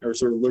moderate, or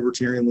sort of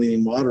libertarian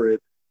leaning moderate.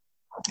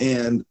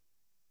 And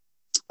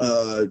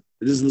it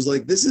just was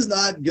like, this is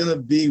not going to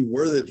be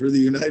worth it for the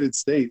United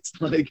States.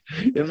 Like,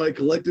 in my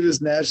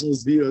collectivist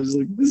nationalist view, I was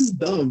like, this is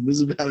dumb. This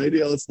is a bad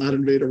idea. Let's not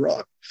invade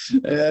Iraq.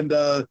 And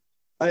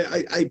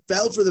I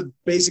fell for the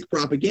basic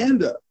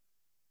propaganda.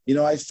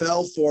 I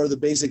fell for the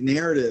basic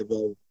narrative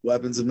of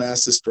weapons of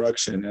mass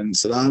destruction and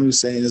Saddam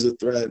Hussein is a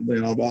threat,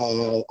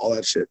 all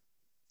that shit.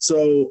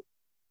 So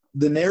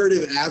the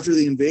narrative after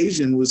the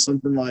invasion was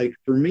something like,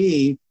 for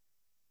me,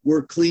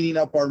 we're cleaning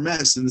up our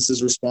mess, and this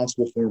is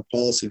responsible foreign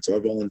policy. So I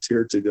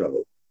volunteered to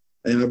go.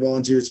 And I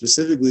volunteered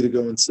specifically to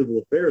go in civil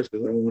affairs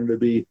because I wanted to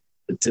be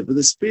the tip of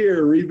the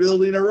spear,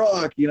 rebuilding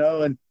Iraq,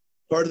 and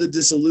part of the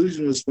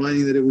disillusion was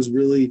finding that it was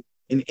really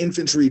an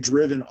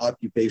infantry-driven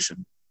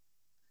occupation.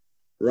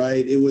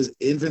 Right? It was,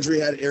 infantry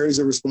had areas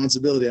of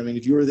responsibility. I mean,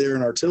 if you were there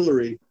in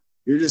artillery,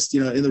 you're just,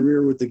 in the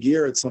rear with the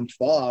gear at some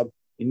fob,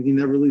 You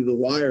never leave the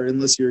wire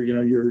unless your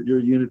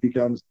unit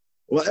becomes,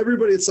 well,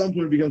 everybody at some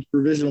point becomes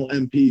provisional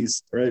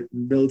MPs, right?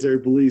 Military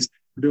police.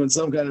 We're doing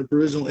some kind of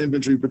provisional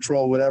infantry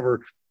patrol,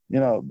 whatever,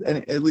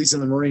 and at least in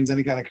the Marines,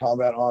 any kind of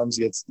combat arms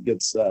gets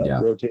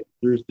rotated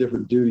through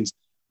different duties.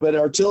 But the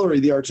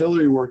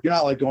artillery work, you're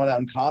not like going out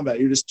in combat.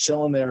 You're just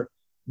chilling there,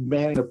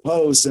 manning a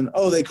post, and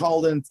they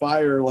called in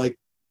fire like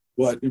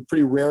what?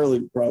 Pretty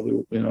rarely,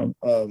 probably,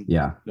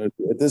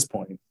 at this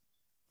point.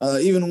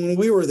 Even when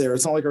we were there,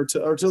 it's not like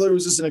artillery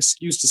was just an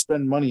excuse to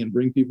spend money and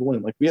bring people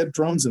in. Like, we had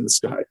drones in the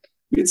sky.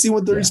 We had seen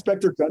what 30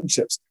 Spectre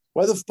gunships.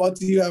 Why the fuck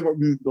do you have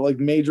like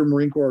major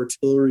Marine Corps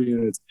artillery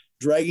units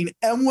dragging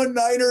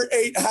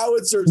M198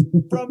 howitzers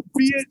from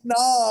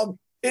Vietnam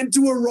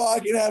into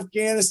Iraq and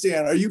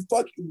Afghanistan? Are you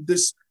fucking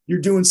this?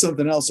 You're doing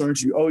something else,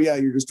 aren't you? Oh yeah,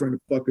 you're just trying to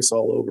fuck us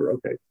all over.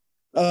 Okay.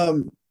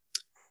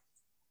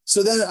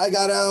 So then I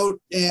got out,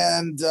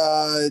 and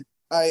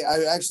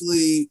I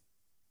actually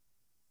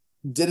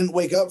didn't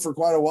wake up for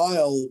quite a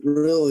while,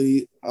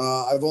 really.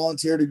 I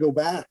volunteered to go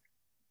back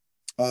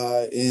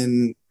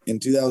in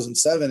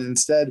 2007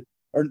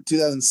 or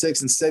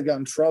 2006. Instead, got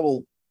in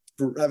trouble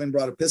for having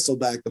brought a pistol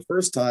back the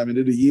first time, and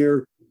did a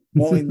year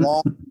mowing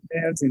lawn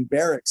stands in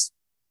barracks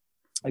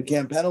at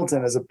Camp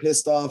Pendleton as a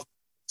pissed off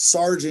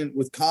sergeant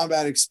with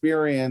combat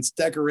experience,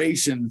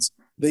 decorations.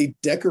 They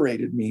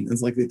decorated me.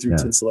 It's like they threw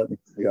tinsel at me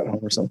when I got home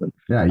or something.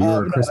 Yeah, you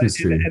were a Christmas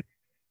tree.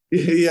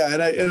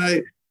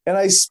 And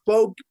I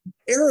spoke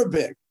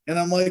Arabic, and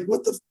I'm like,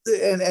 what the?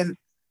 And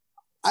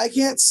I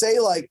can't say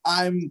like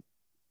I'm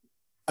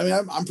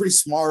pretty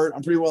smart.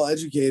 I'm pretty well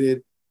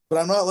educated, but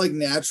I'm not like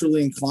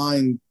naturally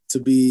inclined to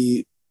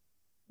be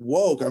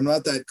woke. I'm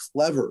not that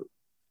clever,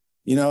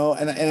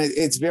 and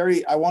it's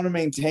very, I want to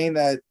maintain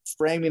that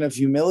framing of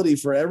humility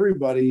for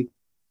everybody,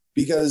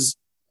 because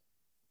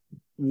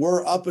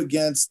we're up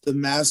against the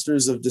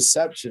masters of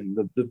deception,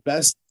 the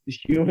best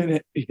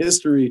human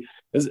history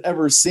has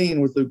ever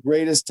seen, with the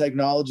greatest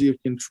technology of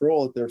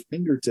control at their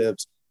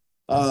fingertips.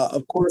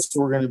 Of course,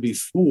 we're going to be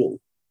fooled.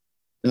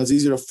 It's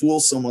easier to fool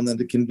someone than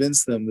to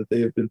convince them that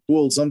they have been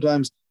fooled.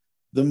 Sometimes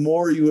the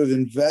more you have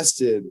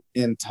invested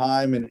in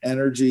time and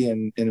energy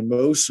and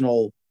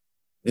emotional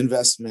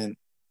investment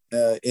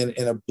in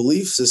a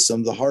belief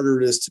system, the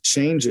harder it is to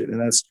change it. And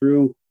that's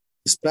true,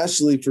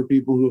 especially for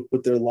people who have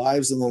put their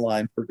lives on the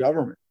line for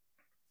government.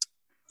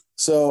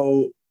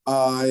 So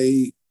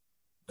I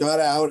got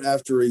out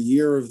after a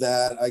year of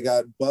that. I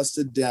got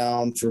busted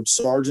down from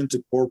sergeant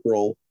to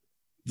corporal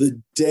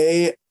the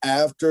day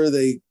after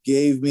they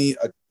gave me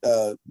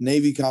a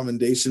Navy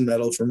Commendation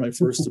Medal for my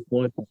first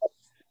deployment.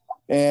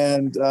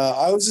 And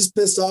I was just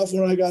pissed off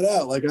when I got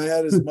out. Like, I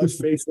had as much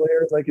facial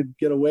hair as I could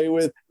get away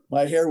with.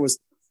 My hair was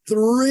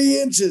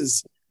 3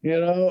 inches,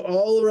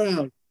 all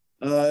around.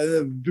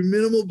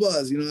 Minimal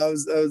buzz. I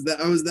was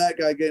that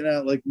guy getting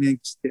out. Like, man,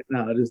 just getting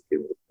out. Just get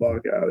the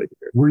fuck out of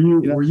here.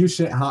 Were you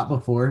shit hot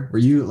before? Were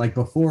you like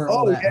before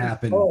all that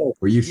happened?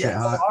 Were you shit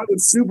hot? I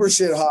was super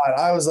shit hot.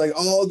 I was like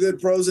all good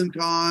pros and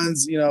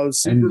cons.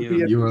 Super.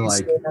 And you were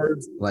like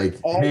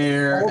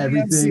hair,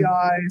 everything.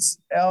 NCIs.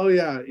 Hell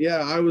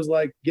yeah. I was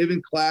like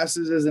giving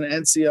classes as an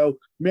NCO,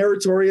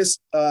 meritorious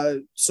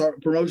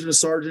promotion to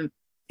sergeant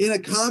in a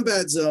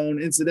combat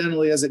zone,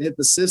 incidentally, as it hit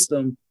the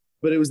system.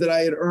 But it was that I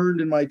had earned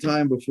in my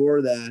time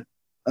before that.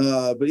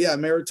 But yeah,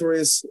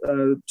 meritorious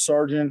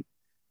sergeant.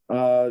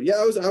 I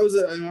was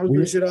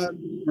pretty shit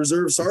on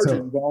reserve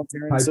sergeant,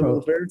 volunteering in civil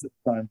affairs at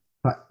the time.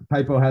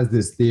 Typo has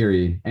this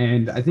theory,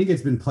 and I think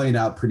it's been playing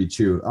out pretty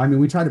true. I mean,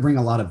 we try to bring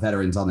a lot of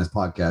veterans on this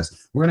podcast.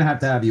 We're gonna have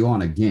to have you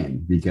on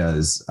again,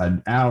 because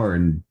an hour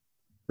and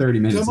 30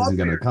 minutes isn't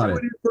gonna cut it.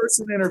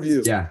 In-person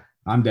interview. Yeah,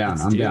 I'm down.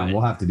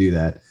 We'll have to do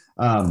that.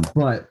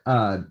 But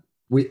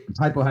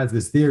Typo has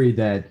this theory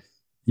that,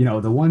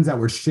 the ones that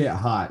were shit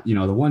hot,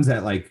 the ones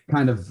that like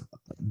kind of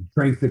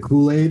drank the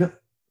Kool-Aid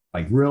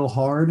like real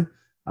hard,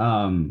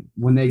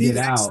 when they get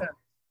out.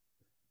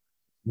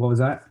 What was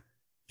that?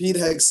 Pete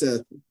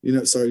Hegseth,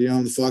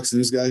 I'm the Fox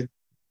News guy.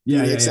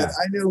 Yeah.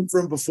 I knew him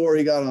from before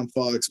he got on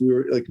Fox. We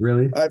were like,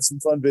 really? I have some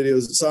fun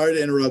videos. Sorry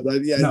to interrupt.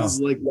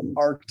 He's like the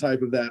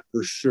archetype of that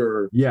for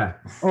sure. Yeah.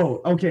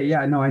 Oh, okay.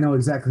 Yeah. No, I know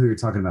exactly who you're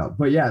talking about.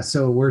 But yeah,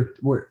 so we're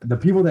the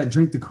people that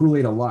drink the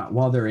Kool-Aid a lot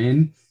while they're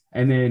in,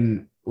 and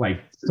then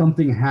like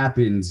something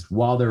happens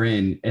while they're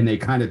in, and they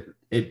kind of,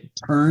 it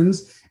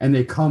turns and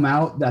they come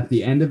out at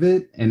the end of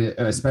it. And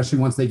especially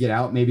once they get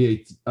out,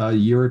 maybe a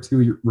year or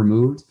two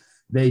removed,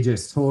 they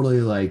just totally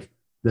like,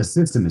 the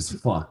system is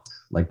fucked.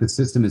 Like, the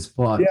system is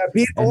fucked. Yeah,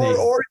 Pete, or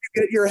you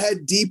get your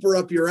head deeper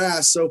up your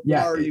ass so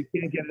far you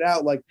can't get it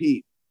out like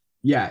Pete.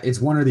 Yeah,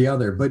 it's one or the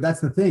other. But that's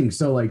the thing.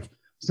 So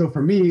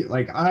for me,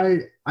 like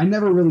I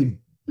never really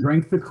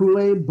drank the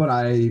Kool-Aid, but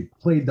I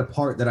played the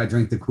part that I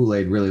drank the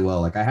Kool-Aid really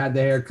well. Like, I had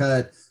the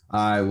haircut.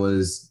 I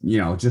was,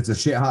 just a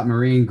shit hot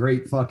Marine.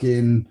 Great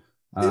fucking.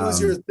 It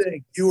was your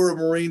thing. You were a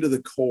Marine to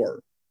the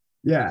core.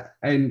 Yeah,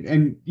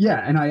 and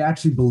I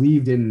actually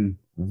believed in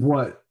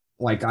what,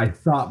 like, I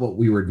thought what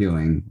we were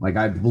doing. Like,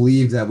 I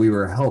believed that we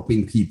were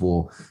helping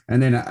people.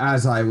 And then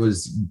as I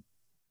was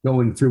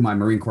going through my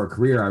Marine Corps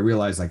career, I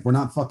realized, like, we're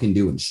not fucking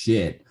doing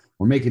shit.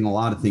 were making a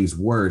lot of things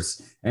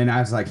worse. And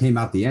as I came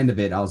out the end of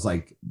it, I was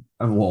like,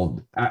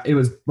 it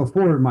was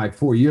before my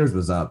 4 years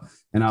was up.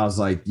 And I was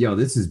like, yo,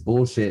 this is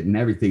bullshit and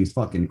everything's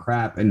fucking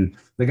crap. And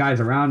the guys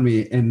around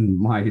me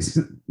and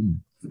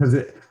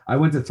I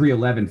went to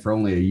 311 for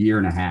only a year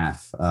and a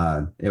half.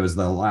 It was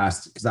the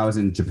last, because I was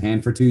in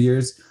Japan for 2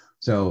 years.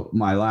 So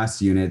my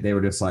last unit, they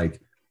were just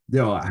like,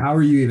 yo, how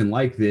are you even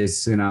like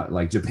this? And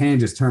Japan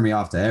just turned me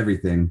off to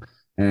everything.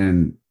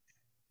 And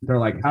they're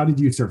like, how did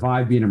you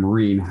survive being a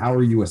Marine? How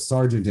are you a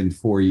sergeant in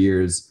 4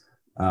 years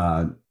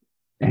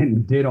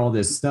and did all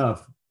this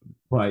stuff?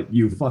 But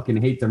you fucking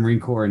hate the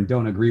Marine Corps and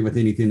don't agree with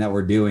anything that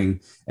we're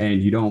doing.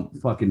 And you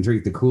don't fucking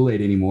drink the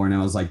Kool-Aid anymore. And I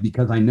was like,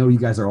 because I know you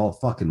guys are all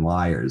fucking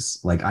liars.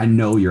 Like, I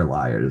know you're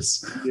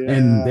liars. Yeah.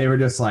 And they were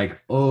just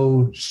like,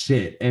 oh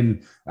shit.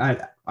 And I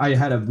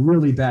had a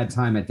really bad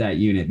time at that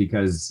unit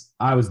because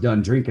I was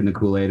done drinking the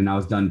Kool-Aid and I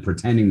was done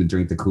pretending to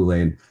drink the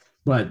Kool-Aid.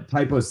 But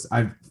Typo's,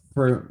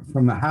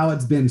 from how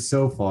it's been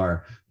so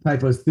far,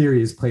 Typo's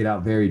theory has played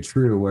out very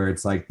true, where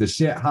it's like the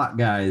shit hot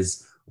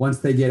guys, once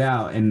they get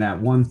out and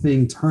that one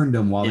thing turned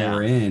them while they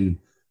were in,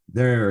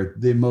 they're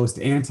the most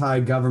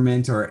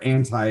anti-government or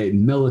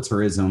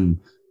anti-militarism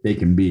they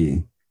can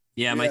be.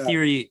 Yeah, my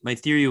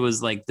theory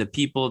was like the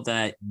people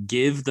that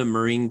give the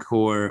Marine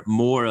Corps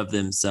more of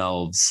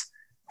themselves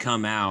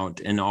come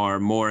out and are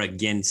more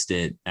against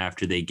it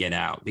after they get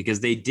out, because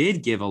they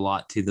did give a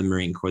lot to the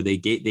Marine Corps. They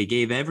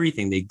gave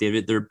everything. They did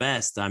it their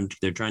best.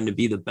 They're trying to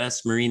be the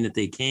best Marine that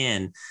they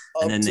can,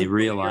 and then they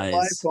realize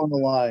life on the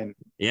line.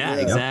 Yeah,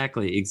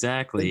 exactly.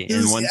 Enthusiastically.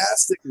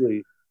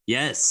 And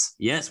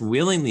yes,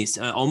 willingly,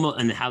 almost,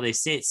 and how they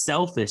say it,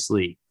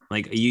 selfishly.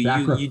 Like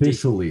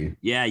sacrificially.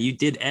 You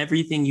did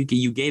everything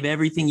you gave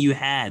everything you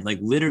had. Like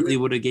literally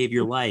would have gave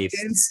your life.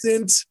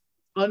 Instant,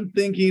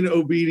 unthinking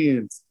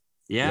obedience.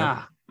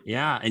 Yeah.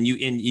 Yeah. And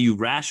you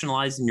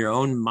rationalized in your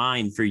own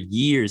mind for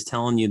years,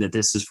 telling you that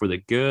this is for the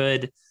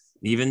good,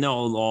 even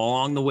though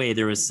along the way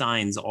there was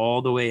signs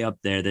all the way up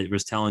there that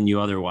was telling you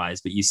otherwise,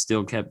 but you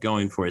still kept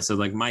going for it. So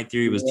like my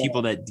theory was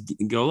people that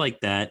go like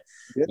that,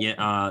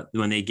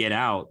 when they get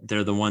out,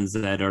 they're the ones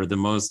that are the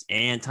most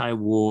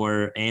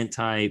anti-war,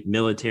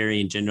 anti-military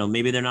in general.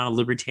 Maybe they're not a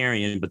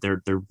libertarian, but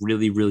they're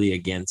really, really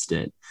against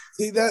it.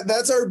 See,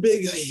 that's our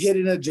big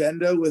hidden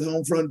agenda with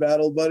Homefront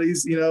Battle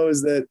Buddies,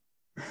 is that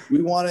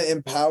we want to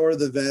empower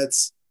the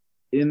vets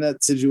in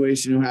that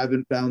situation who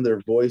haven't found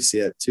their voice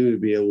yet too, to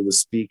be able to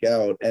speak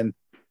out. And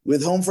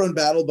with Homefront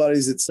Battle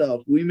Buddies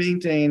itself, we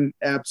maintain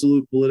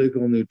absolute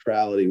political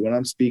neutrality. When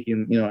I'm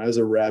speaking, as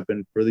a rep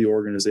and for the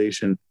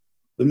organization,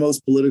 the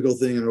most political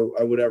thing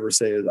I would ever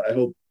say is I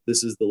hope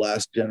this is the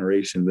last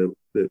generation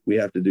that we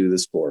have to do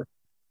this for,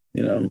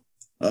 I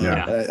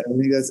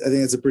think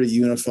that's a pretty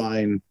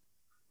unifying.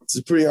 It's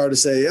pretty hard to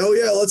say, oh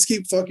yeah, let's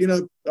keep fucking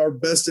up our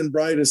best and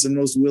brightest and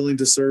most willing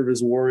to serve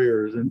as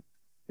warriors, and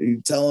you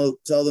tell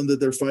them that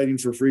they're fighting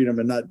for freedom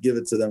and not give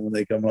it to them when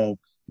they come home.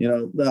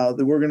 No,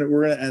 we're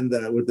gonna end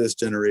that with this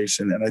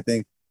generation. And I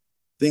think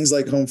things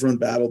like Homefront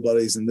Battle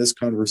Buddies and this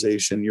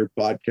conversation, your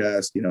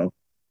podcast,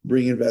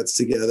 bringing vets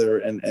together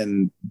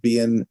and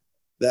being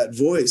that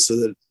voice so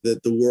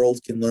that the world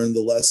can learn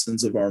the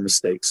lessons of our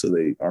mistakes so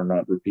they are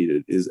not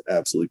repeated, is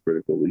absolutely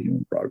critical to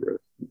human progress.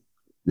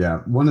 Yeah,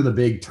 one of the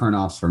big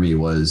turnoffs for me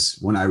was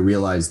when I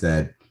realized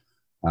that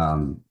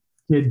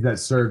kids that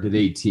served at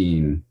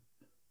 18,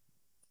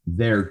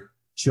 their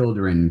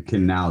children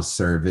can now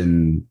serve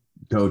and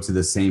go to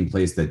the same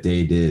place that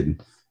they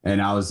did.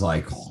 And I was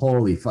like,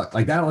 holy fuck.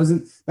 Like that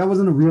wasn't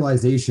a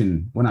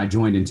realization when I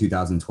joined in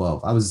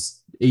 2012. I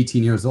was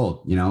 18 years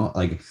old,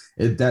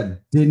 that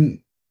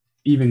didn't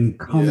even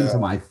come into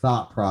my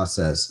thought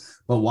process.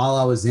 But while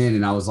I was in,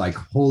 and I was like,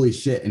 holy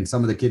shit. And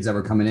some of the kids that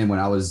were coming in when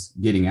I was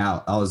getting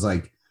out, I was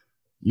like,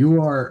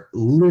 you are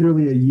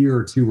literally a year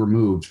or two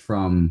removed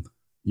from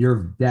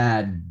your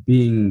dad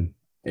being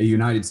a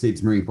United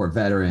States Marine Corps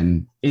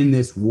veteran in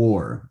this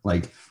war.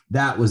 Like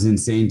that was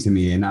insane to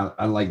me. And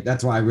I like,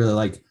 that's why I really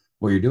like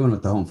what you're doing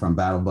with the Homefront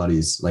Battle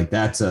Buddies. Like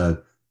that's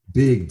a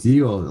big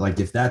deal. Like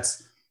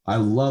I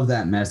love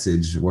that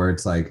message where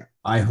it's like,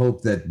 I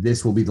hope that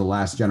this will be the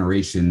last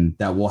generation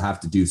that will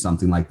have to do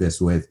something like this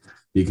with,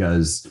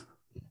 because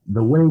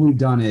the way we've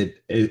done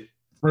it,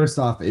 first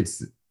off,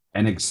 it's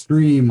an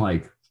extreme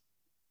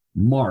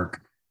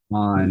mark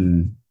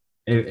on,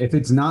 if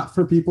it's not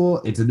for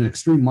people, it's an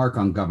extreme mark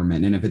on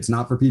government. And if it's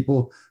not for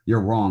people,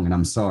 you're wrong. And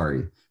I'm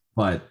sorry.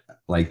 But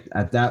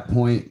at that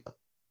point,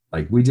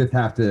 we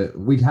have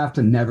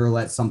to never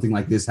let something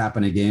like this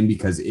happen again,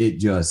 because it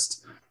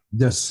just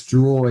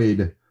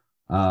destroyed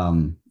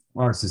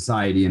our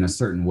society in a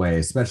certain way,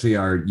 especially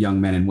our young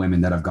men and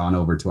women that have gone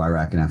over to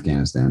Iraq and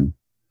Afghanistan.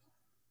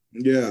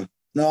 Yeah.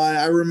 No,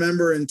 I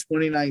remember in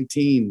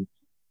 2019,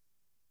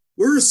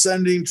 we're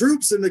sending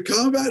troops into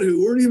combat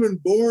who weren't even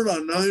born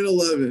on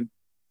 9/11.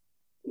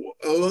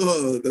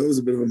 Oh, that was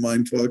a bit of a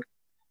mind fuck.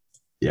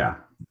 Yeah.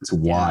 It's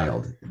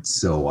wild.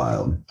 It's so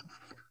wild.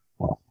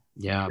 Wow.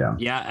 Yeah.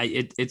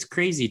 It's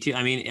crazy too.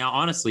 I mean,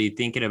 honestly,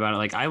 thinking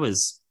about it, I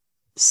was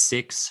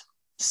six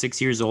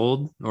years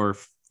old or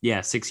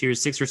 6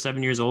 or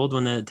 7 years old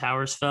when the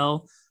towers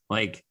fell.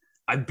 Like,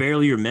 I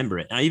barely remember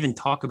it. I even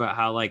talk about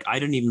how, like, I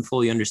didn't even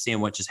fully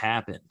understand what just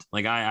happened.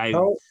 Like, How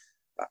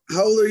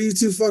old are you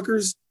two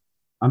fuckers?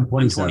 I'm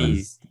I'm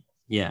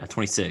 27.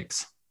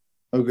 26.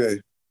 Okay.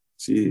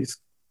 Jeez.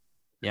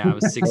 Yeah, I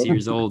was 6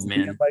 years old,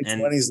 man. My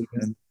And 20s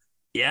again.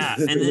 yeah,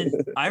 and then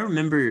I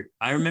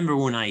remember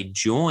when I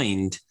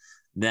joined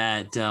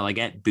that, like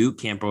at boot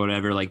camp or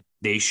whatever, like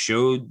they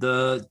showed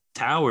the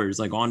towers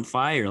like on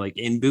fire, like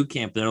in boot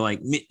camp. They're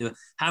like,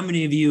 how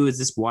many of you is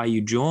this why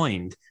you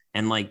joined?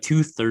 And like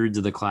 2/3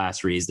 of the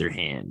class raised their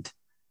hand.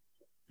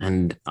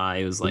 And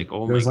I was like,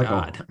 oh my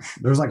God.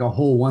 There's like a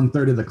whole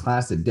 1/3 of the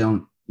class that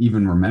don't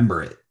even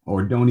remember it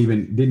or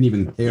didn't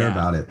even care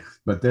about it,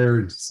 but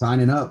they're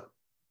signing up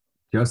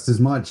just as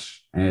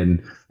much.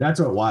 And that's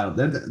what wild.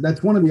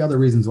 That's one of the other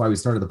reasons why we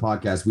started the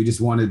podcast.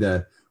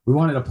 We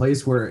wanted a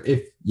place where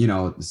if,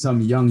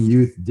 some young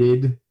youth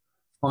did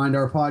find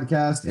our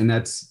podcast, and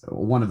that's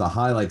one of the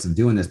highlights of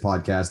doing this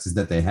podcast is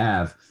that they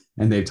have,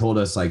 and they told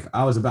us like,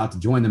 I was about to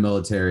join the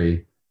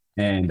military,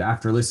 and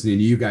after listening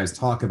to you guys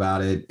talk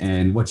about it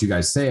and what you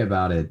guys say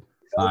about it,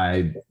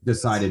 I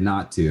decided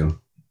not to.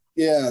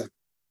 Yeah,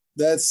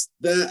 that's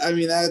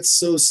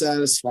so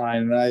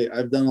satisfying. And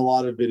I've done a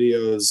lot of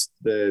videos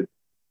that,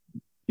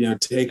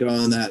 take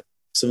on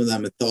some of that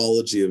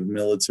mythology of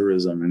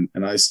militarism,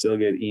 and I still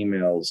get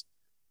emails.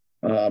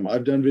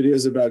 I've done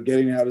videos about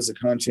getting out as a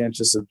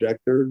conscientious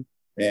objector,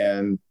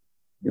 and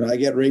I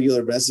get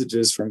regular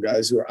messages from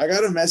guys I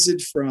got a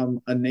message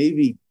from a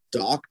Navy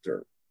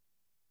doctor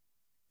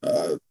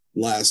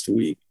last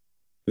week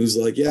who's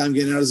like, yeah, I'm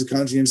getting out as a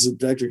conscientious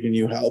objector, can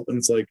you help? And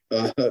it's like,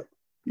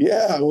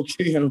 yeah,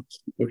 okay,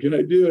 what can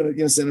I do?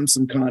 And I send him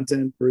some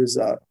content for his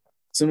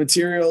some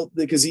material,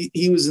 because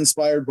he was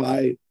inspired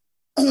by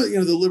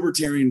the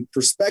libertarian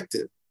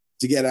perspective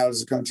to get out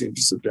as a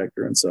conscientious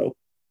objector. And so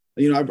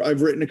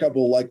I've written a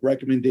couple like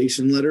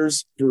recommendation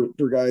letters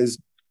for guys,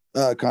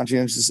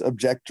 conscientious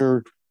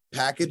objector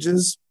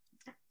packages.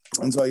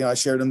 And so, I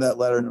shared him that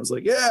letter, and I was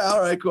like, yeah,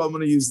 all right, cool. I'm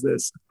going to use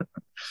this.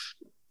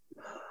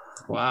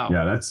 Wow.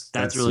 Yeah, that's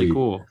really sweet.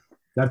 cool.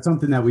 That's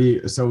something that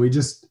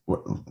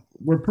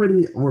we're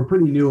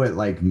pretty new at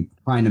like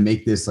trying to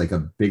make this like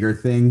a bigger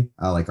thing,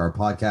 like our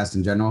podcast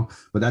in general.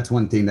 But that's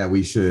one thing that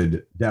we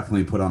should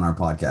definitely put on our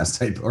podcast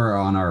type or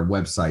on our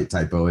website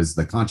typo is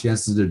the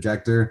conscientious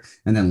objector,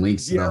 and then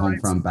links to the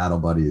Homefront Battle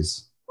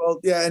Buddies. Well,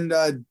 yeah, and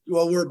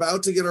we're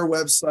about to get our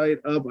website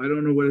up. I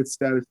don't know what its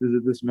status is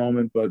at this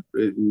moment, but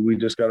we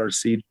just got our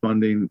seed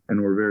funding,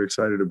 and we're very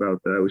excited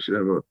about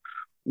that.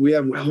 We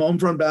have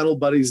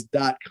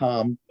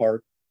homefrontbattlebuddies.com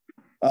part,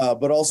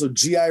 but also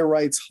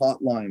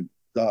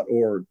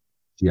GIRightsHotline.org.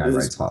 GI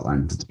Rights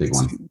Hotline, that's a big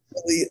one.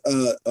 Really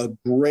a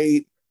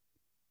great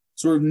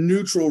sort of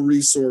neutral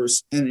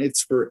resource, and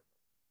it's for,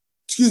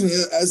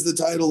 as the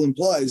title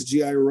implies,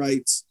 GI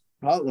Rights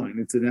Hotline.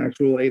 It's an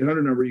actual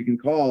 800 number you can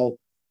call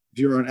if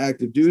you're on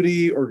active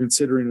duty or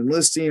considering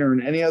enlisting or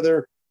in any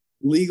other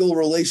legal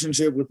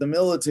relationship with the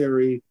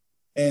military,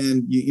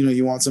 and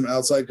you want some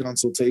outside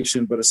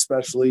consultation, but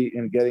especially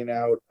in getting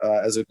out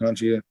as a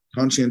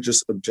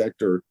conscientious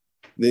objector,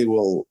 they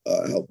will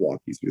help walk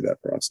you through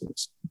that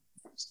process.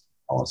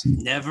 Awesome.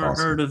 Never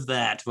heard of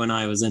that when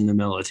I was in the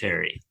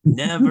military.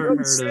 Never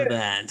heard of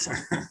that.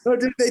 No,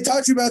 they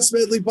talked about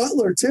Smedley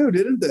Butler too,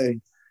 didn't they?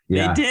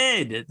 Yeah.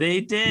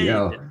 They did.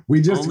 Yo,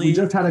 we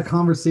just had a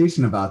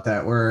conversation about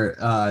that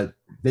where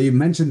they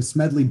mentioned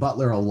Smedley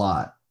Butler a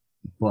lot,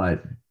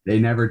 but they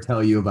never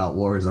tell you about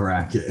War is a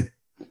Racket.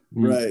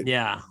 Right.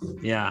 Yeah.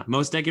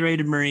 Most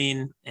decorated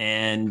Marine,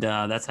 and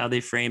that's how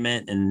they frame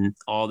it, and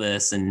all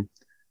this, and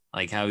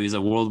like how he was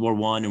a World War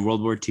I and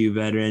World War II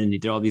veteran, and he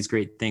did all these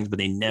great things, but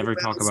they never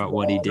talk about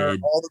what he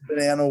did. All the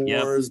Banana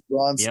Wars,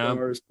 Bronze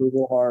Stars,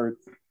 Purple Heart.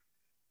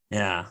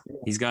 Yeah,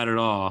 he's got it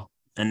all.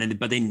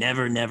 But they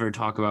never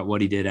talk about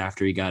what he did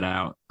after he got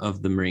out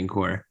of the Marine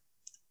Corps.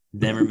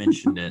 Never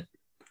mentioned it.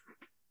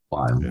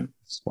 Wild.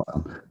 It's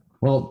wild.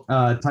 Well,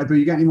 Typo,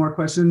 you got any more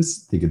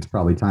questions? I think it's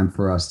probably time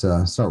for us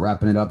to start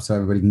wrapping it up so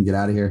everybody can get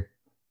out of here.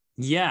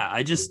 Yeah,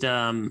 I just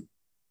after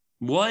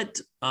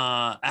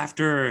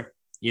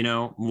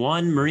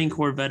one Marine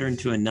Corps veteran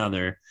to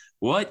another,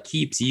 what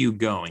keeps you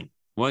going?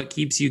 What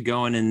keeps you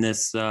going in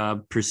this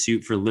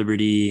pursuit for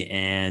liberty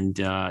and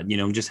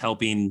just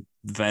helping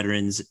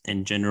veterans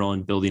in general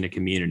and building a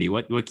community?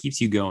 What keeps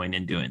you going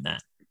in doing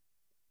that?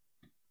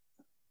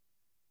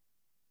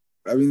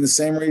 I mean, the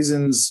same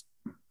reasons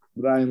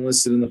that I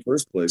enlisted in the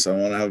first place. I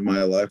want to have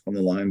my life on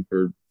the line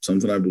for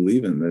something I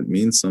believe in that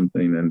means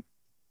something. And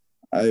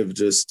I've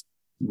just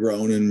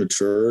grown and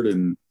matured.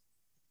 And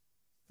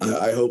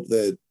I hope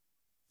that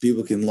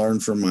people can learn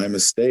from my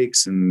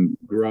mistakes and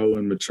grow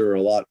and mature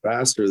a lot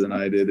faster than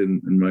I did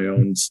in my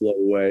own slow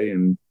way.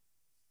 And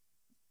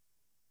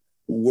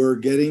we're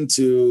getting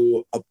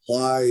to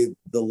apply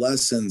the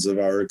lessons of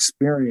our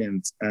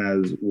experience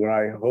as what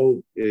I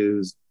hope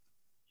is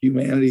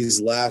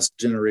humanity's last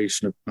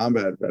generation of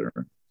combat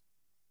veterans.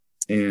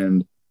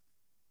 And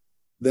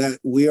that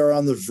we are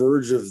on the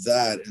verge of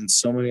that and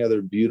so many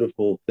other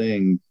beautiful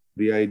things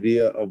the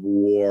idea of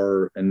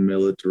war and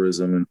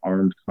militarism and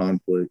armed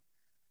conflict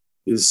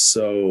is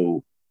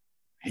so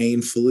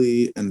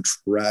painfully and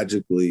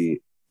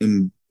tragically,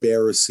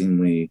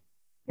 embarrassingly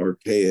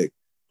archaic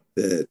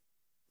that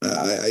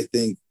I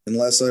think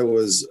unless I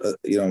was,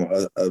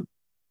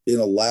 in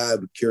a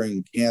lab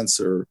curing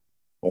cancer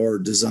or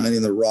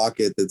designing the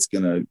rocket that's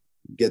going to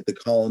get the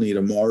colony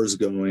to Mars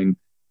going,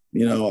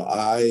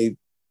 I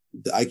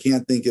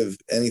can't think of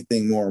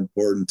anything more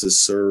important to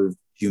serve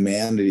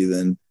humanity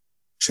than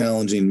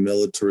challenging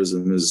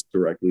militarism as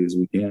directly as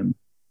we can.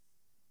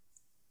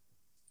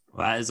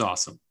 Well, that is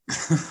awesome.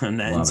 And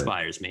that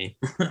inspires me.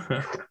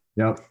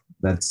 Yep.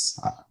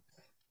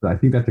 I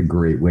think that's a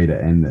great way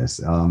to end this.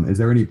 Is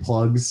there any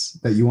plugs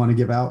that you want to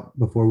give out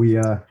before we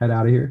head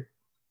out of here?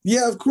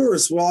 Yeah, of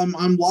course. Well,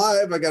 I'm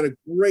live. I got a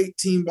great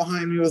team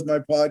behind me with my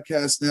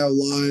podcast now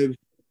live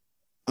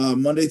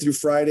Monday through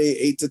Friday,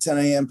 8 to 10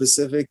 a.m.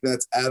 Pacific.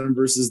 That's Adam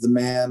versus the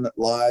Man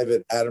live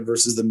at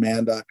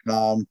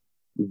adamversustheman.com.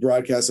 We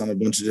broadcast on a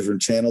bunch of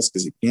different channels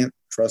because you can't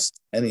trust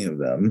any of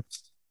them.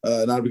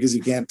 Not because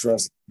you can't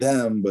trust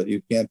them, but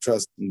you can't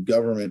trust the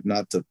government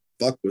not to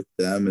fuck with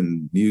them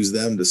and use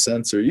them to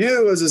censor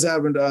you, as has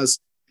happened to us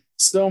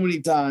so many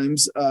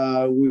times.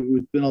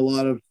 We've been a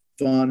lot of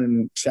fun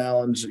and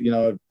challenge.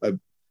 I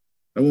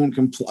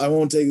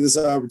won't take this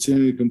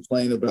opportunity to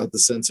complain about the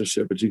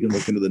censorship, but you can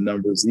look into the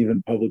numbers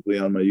even publicly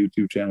on my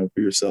YouTube channel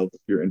for yourself if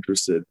you're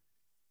interested.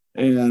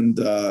 And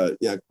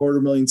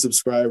 250,000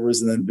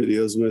 subscribers, and then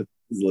videos with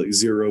like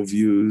 0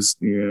 views.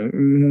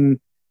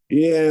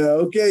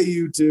 Okay,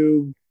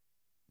 YouTube,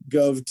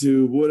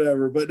 GovTube,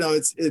 whatever. But no,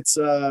 it's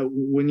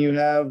when you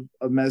have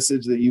a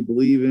message that you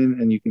believe in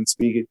and you can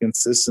speak it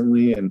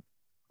consistently. And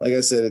like I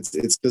said,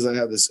 it's because I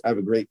have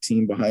a great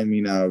team behind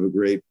me now. I have a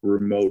great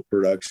remote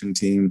production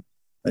team.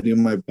 I do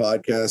my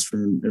podcast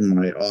from in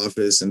my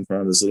office in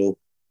front of this little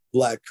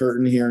black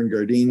curtain here in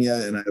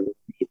Gardenia, and I have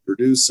a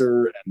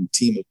producer and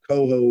team of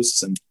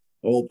co-hosts and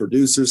a whole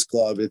producers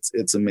club.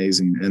 It's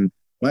amazing. And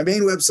my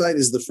main website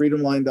is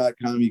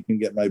thefreedomline.com. You can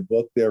get my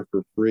book there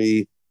for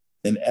free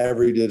in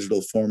every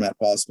digital format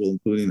possible,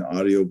 including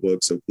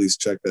audiobook. So please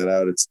check that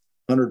out. It's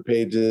 100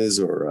 pages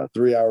or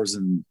 3 hours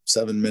and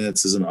 7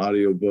 minutes as an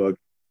audiobook.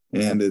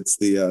 And it's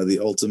the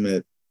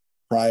ultimate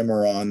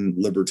primer on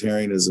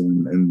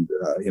libertarianism and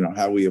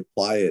how we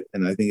apply it.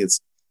 And I think it's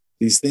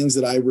these things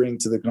that I bring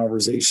to the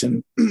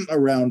conversation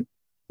around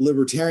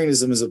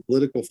libertarianism as a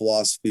political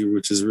philosophy,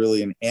 which is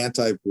really an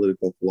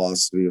anti-political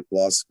philosophy, a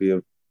philosophy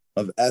of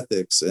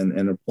ethics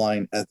and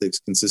applying ethics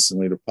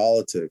consistently to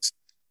politics.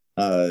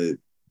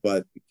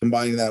 But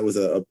combining that with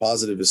a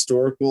positive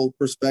historical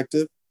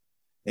perspective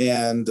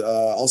and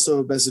also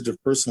a message of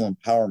personal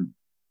empowerment,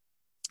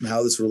 and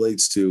how this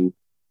relates to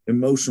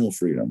emotional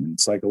freedom and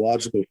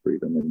psychological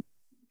freedom and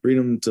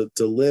freedom to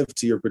live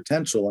to your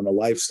potential and a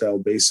lifestyle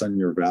based on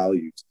your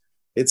values.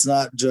 It's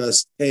not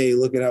just, hey,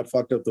 look at how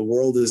fucked up the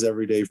world is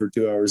every day for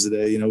 2 hours a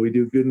day. We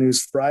do Good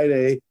News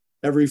Friday,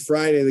 every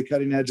Friday, the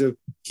cutting edge of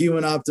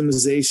human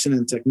optimization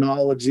and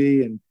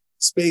technology and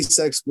space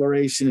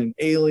exploration and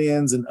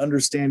aliens and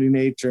understanding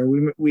nature.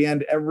 We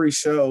end every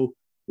show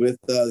with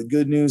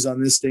good news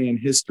on this day in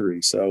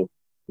history. So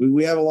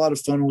we have a lot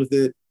of fun with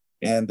it,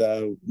 and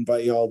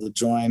invite you all to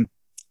join.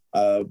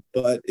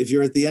 But if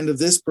you're at the end of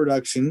this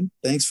production,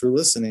 thanks for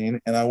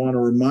listening. And I want to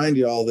remind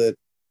you all that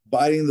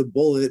Biting the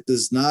Bullet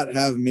does not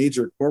have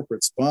major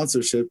corporate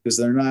sponsorship because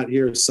they're not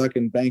here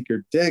sucking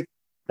banker dick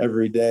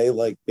every day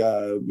like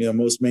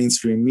most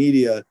mainstream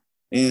media.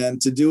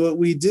 And to do what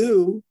we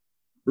do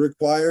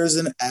requires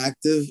an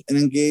active and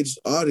engaged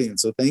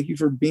audience. So thank you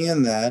for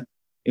being that.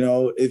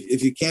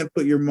 If you can't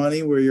put your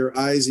money where your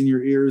eyes and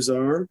your ears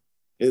are,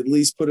 at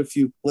least put a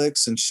few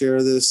clicks and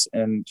share this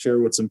and share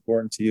what's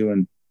important to you,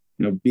 and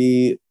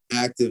be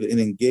active and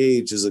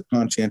engaged as a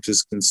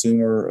conscientious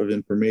consumer of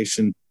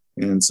information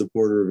and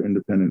supporter of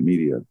independent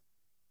media.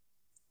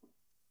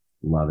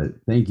 Love it.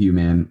 Thank you,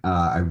 man.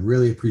 I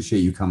really appreciate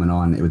you coming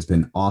on. It's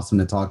been awesome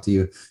to talk to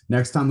you.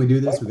 Next time we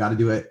do this, we got to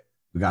do it.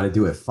 We got to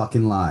do it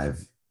fucking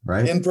live,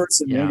 right? In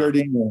person, in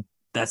Gardenia.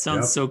 That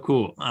sounds so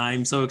cool.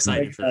 I'm so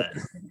excited for that.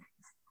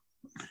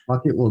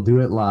 Fuck it, we'll do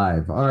it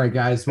live. All right,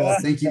 guys. Well,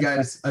 thank you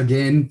guys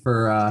again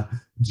for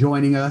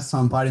joining us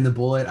on Biting the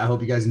Bullet. I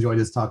hope you guys enjoyed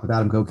this talk with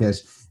Adam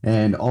Kokesh,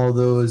 and all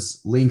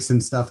those links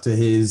and stuff to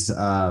his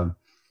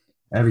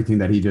everything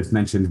that he just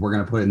mentioned. We're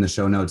going to put it in the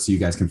show notes so you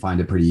guys can find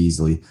it pretty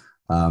easily.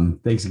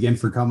 Thanks again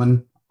for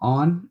coming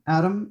on,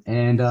 Adam.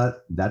 And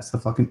that's the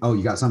fucking... Oh,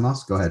 you got something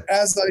else? Go ahead.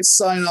 As I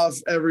sign off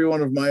every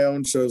one of my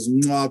own shows,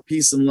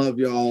 peace and love,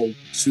 y'all.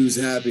 Choose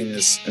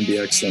happiness and be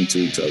excellent to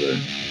each other.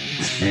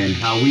 And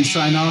how we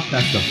sign off,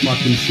 that's the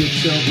fucking shit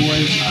show,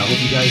 boys. I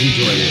hope you guys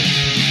enjoyed it.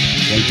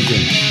 Thank you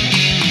again.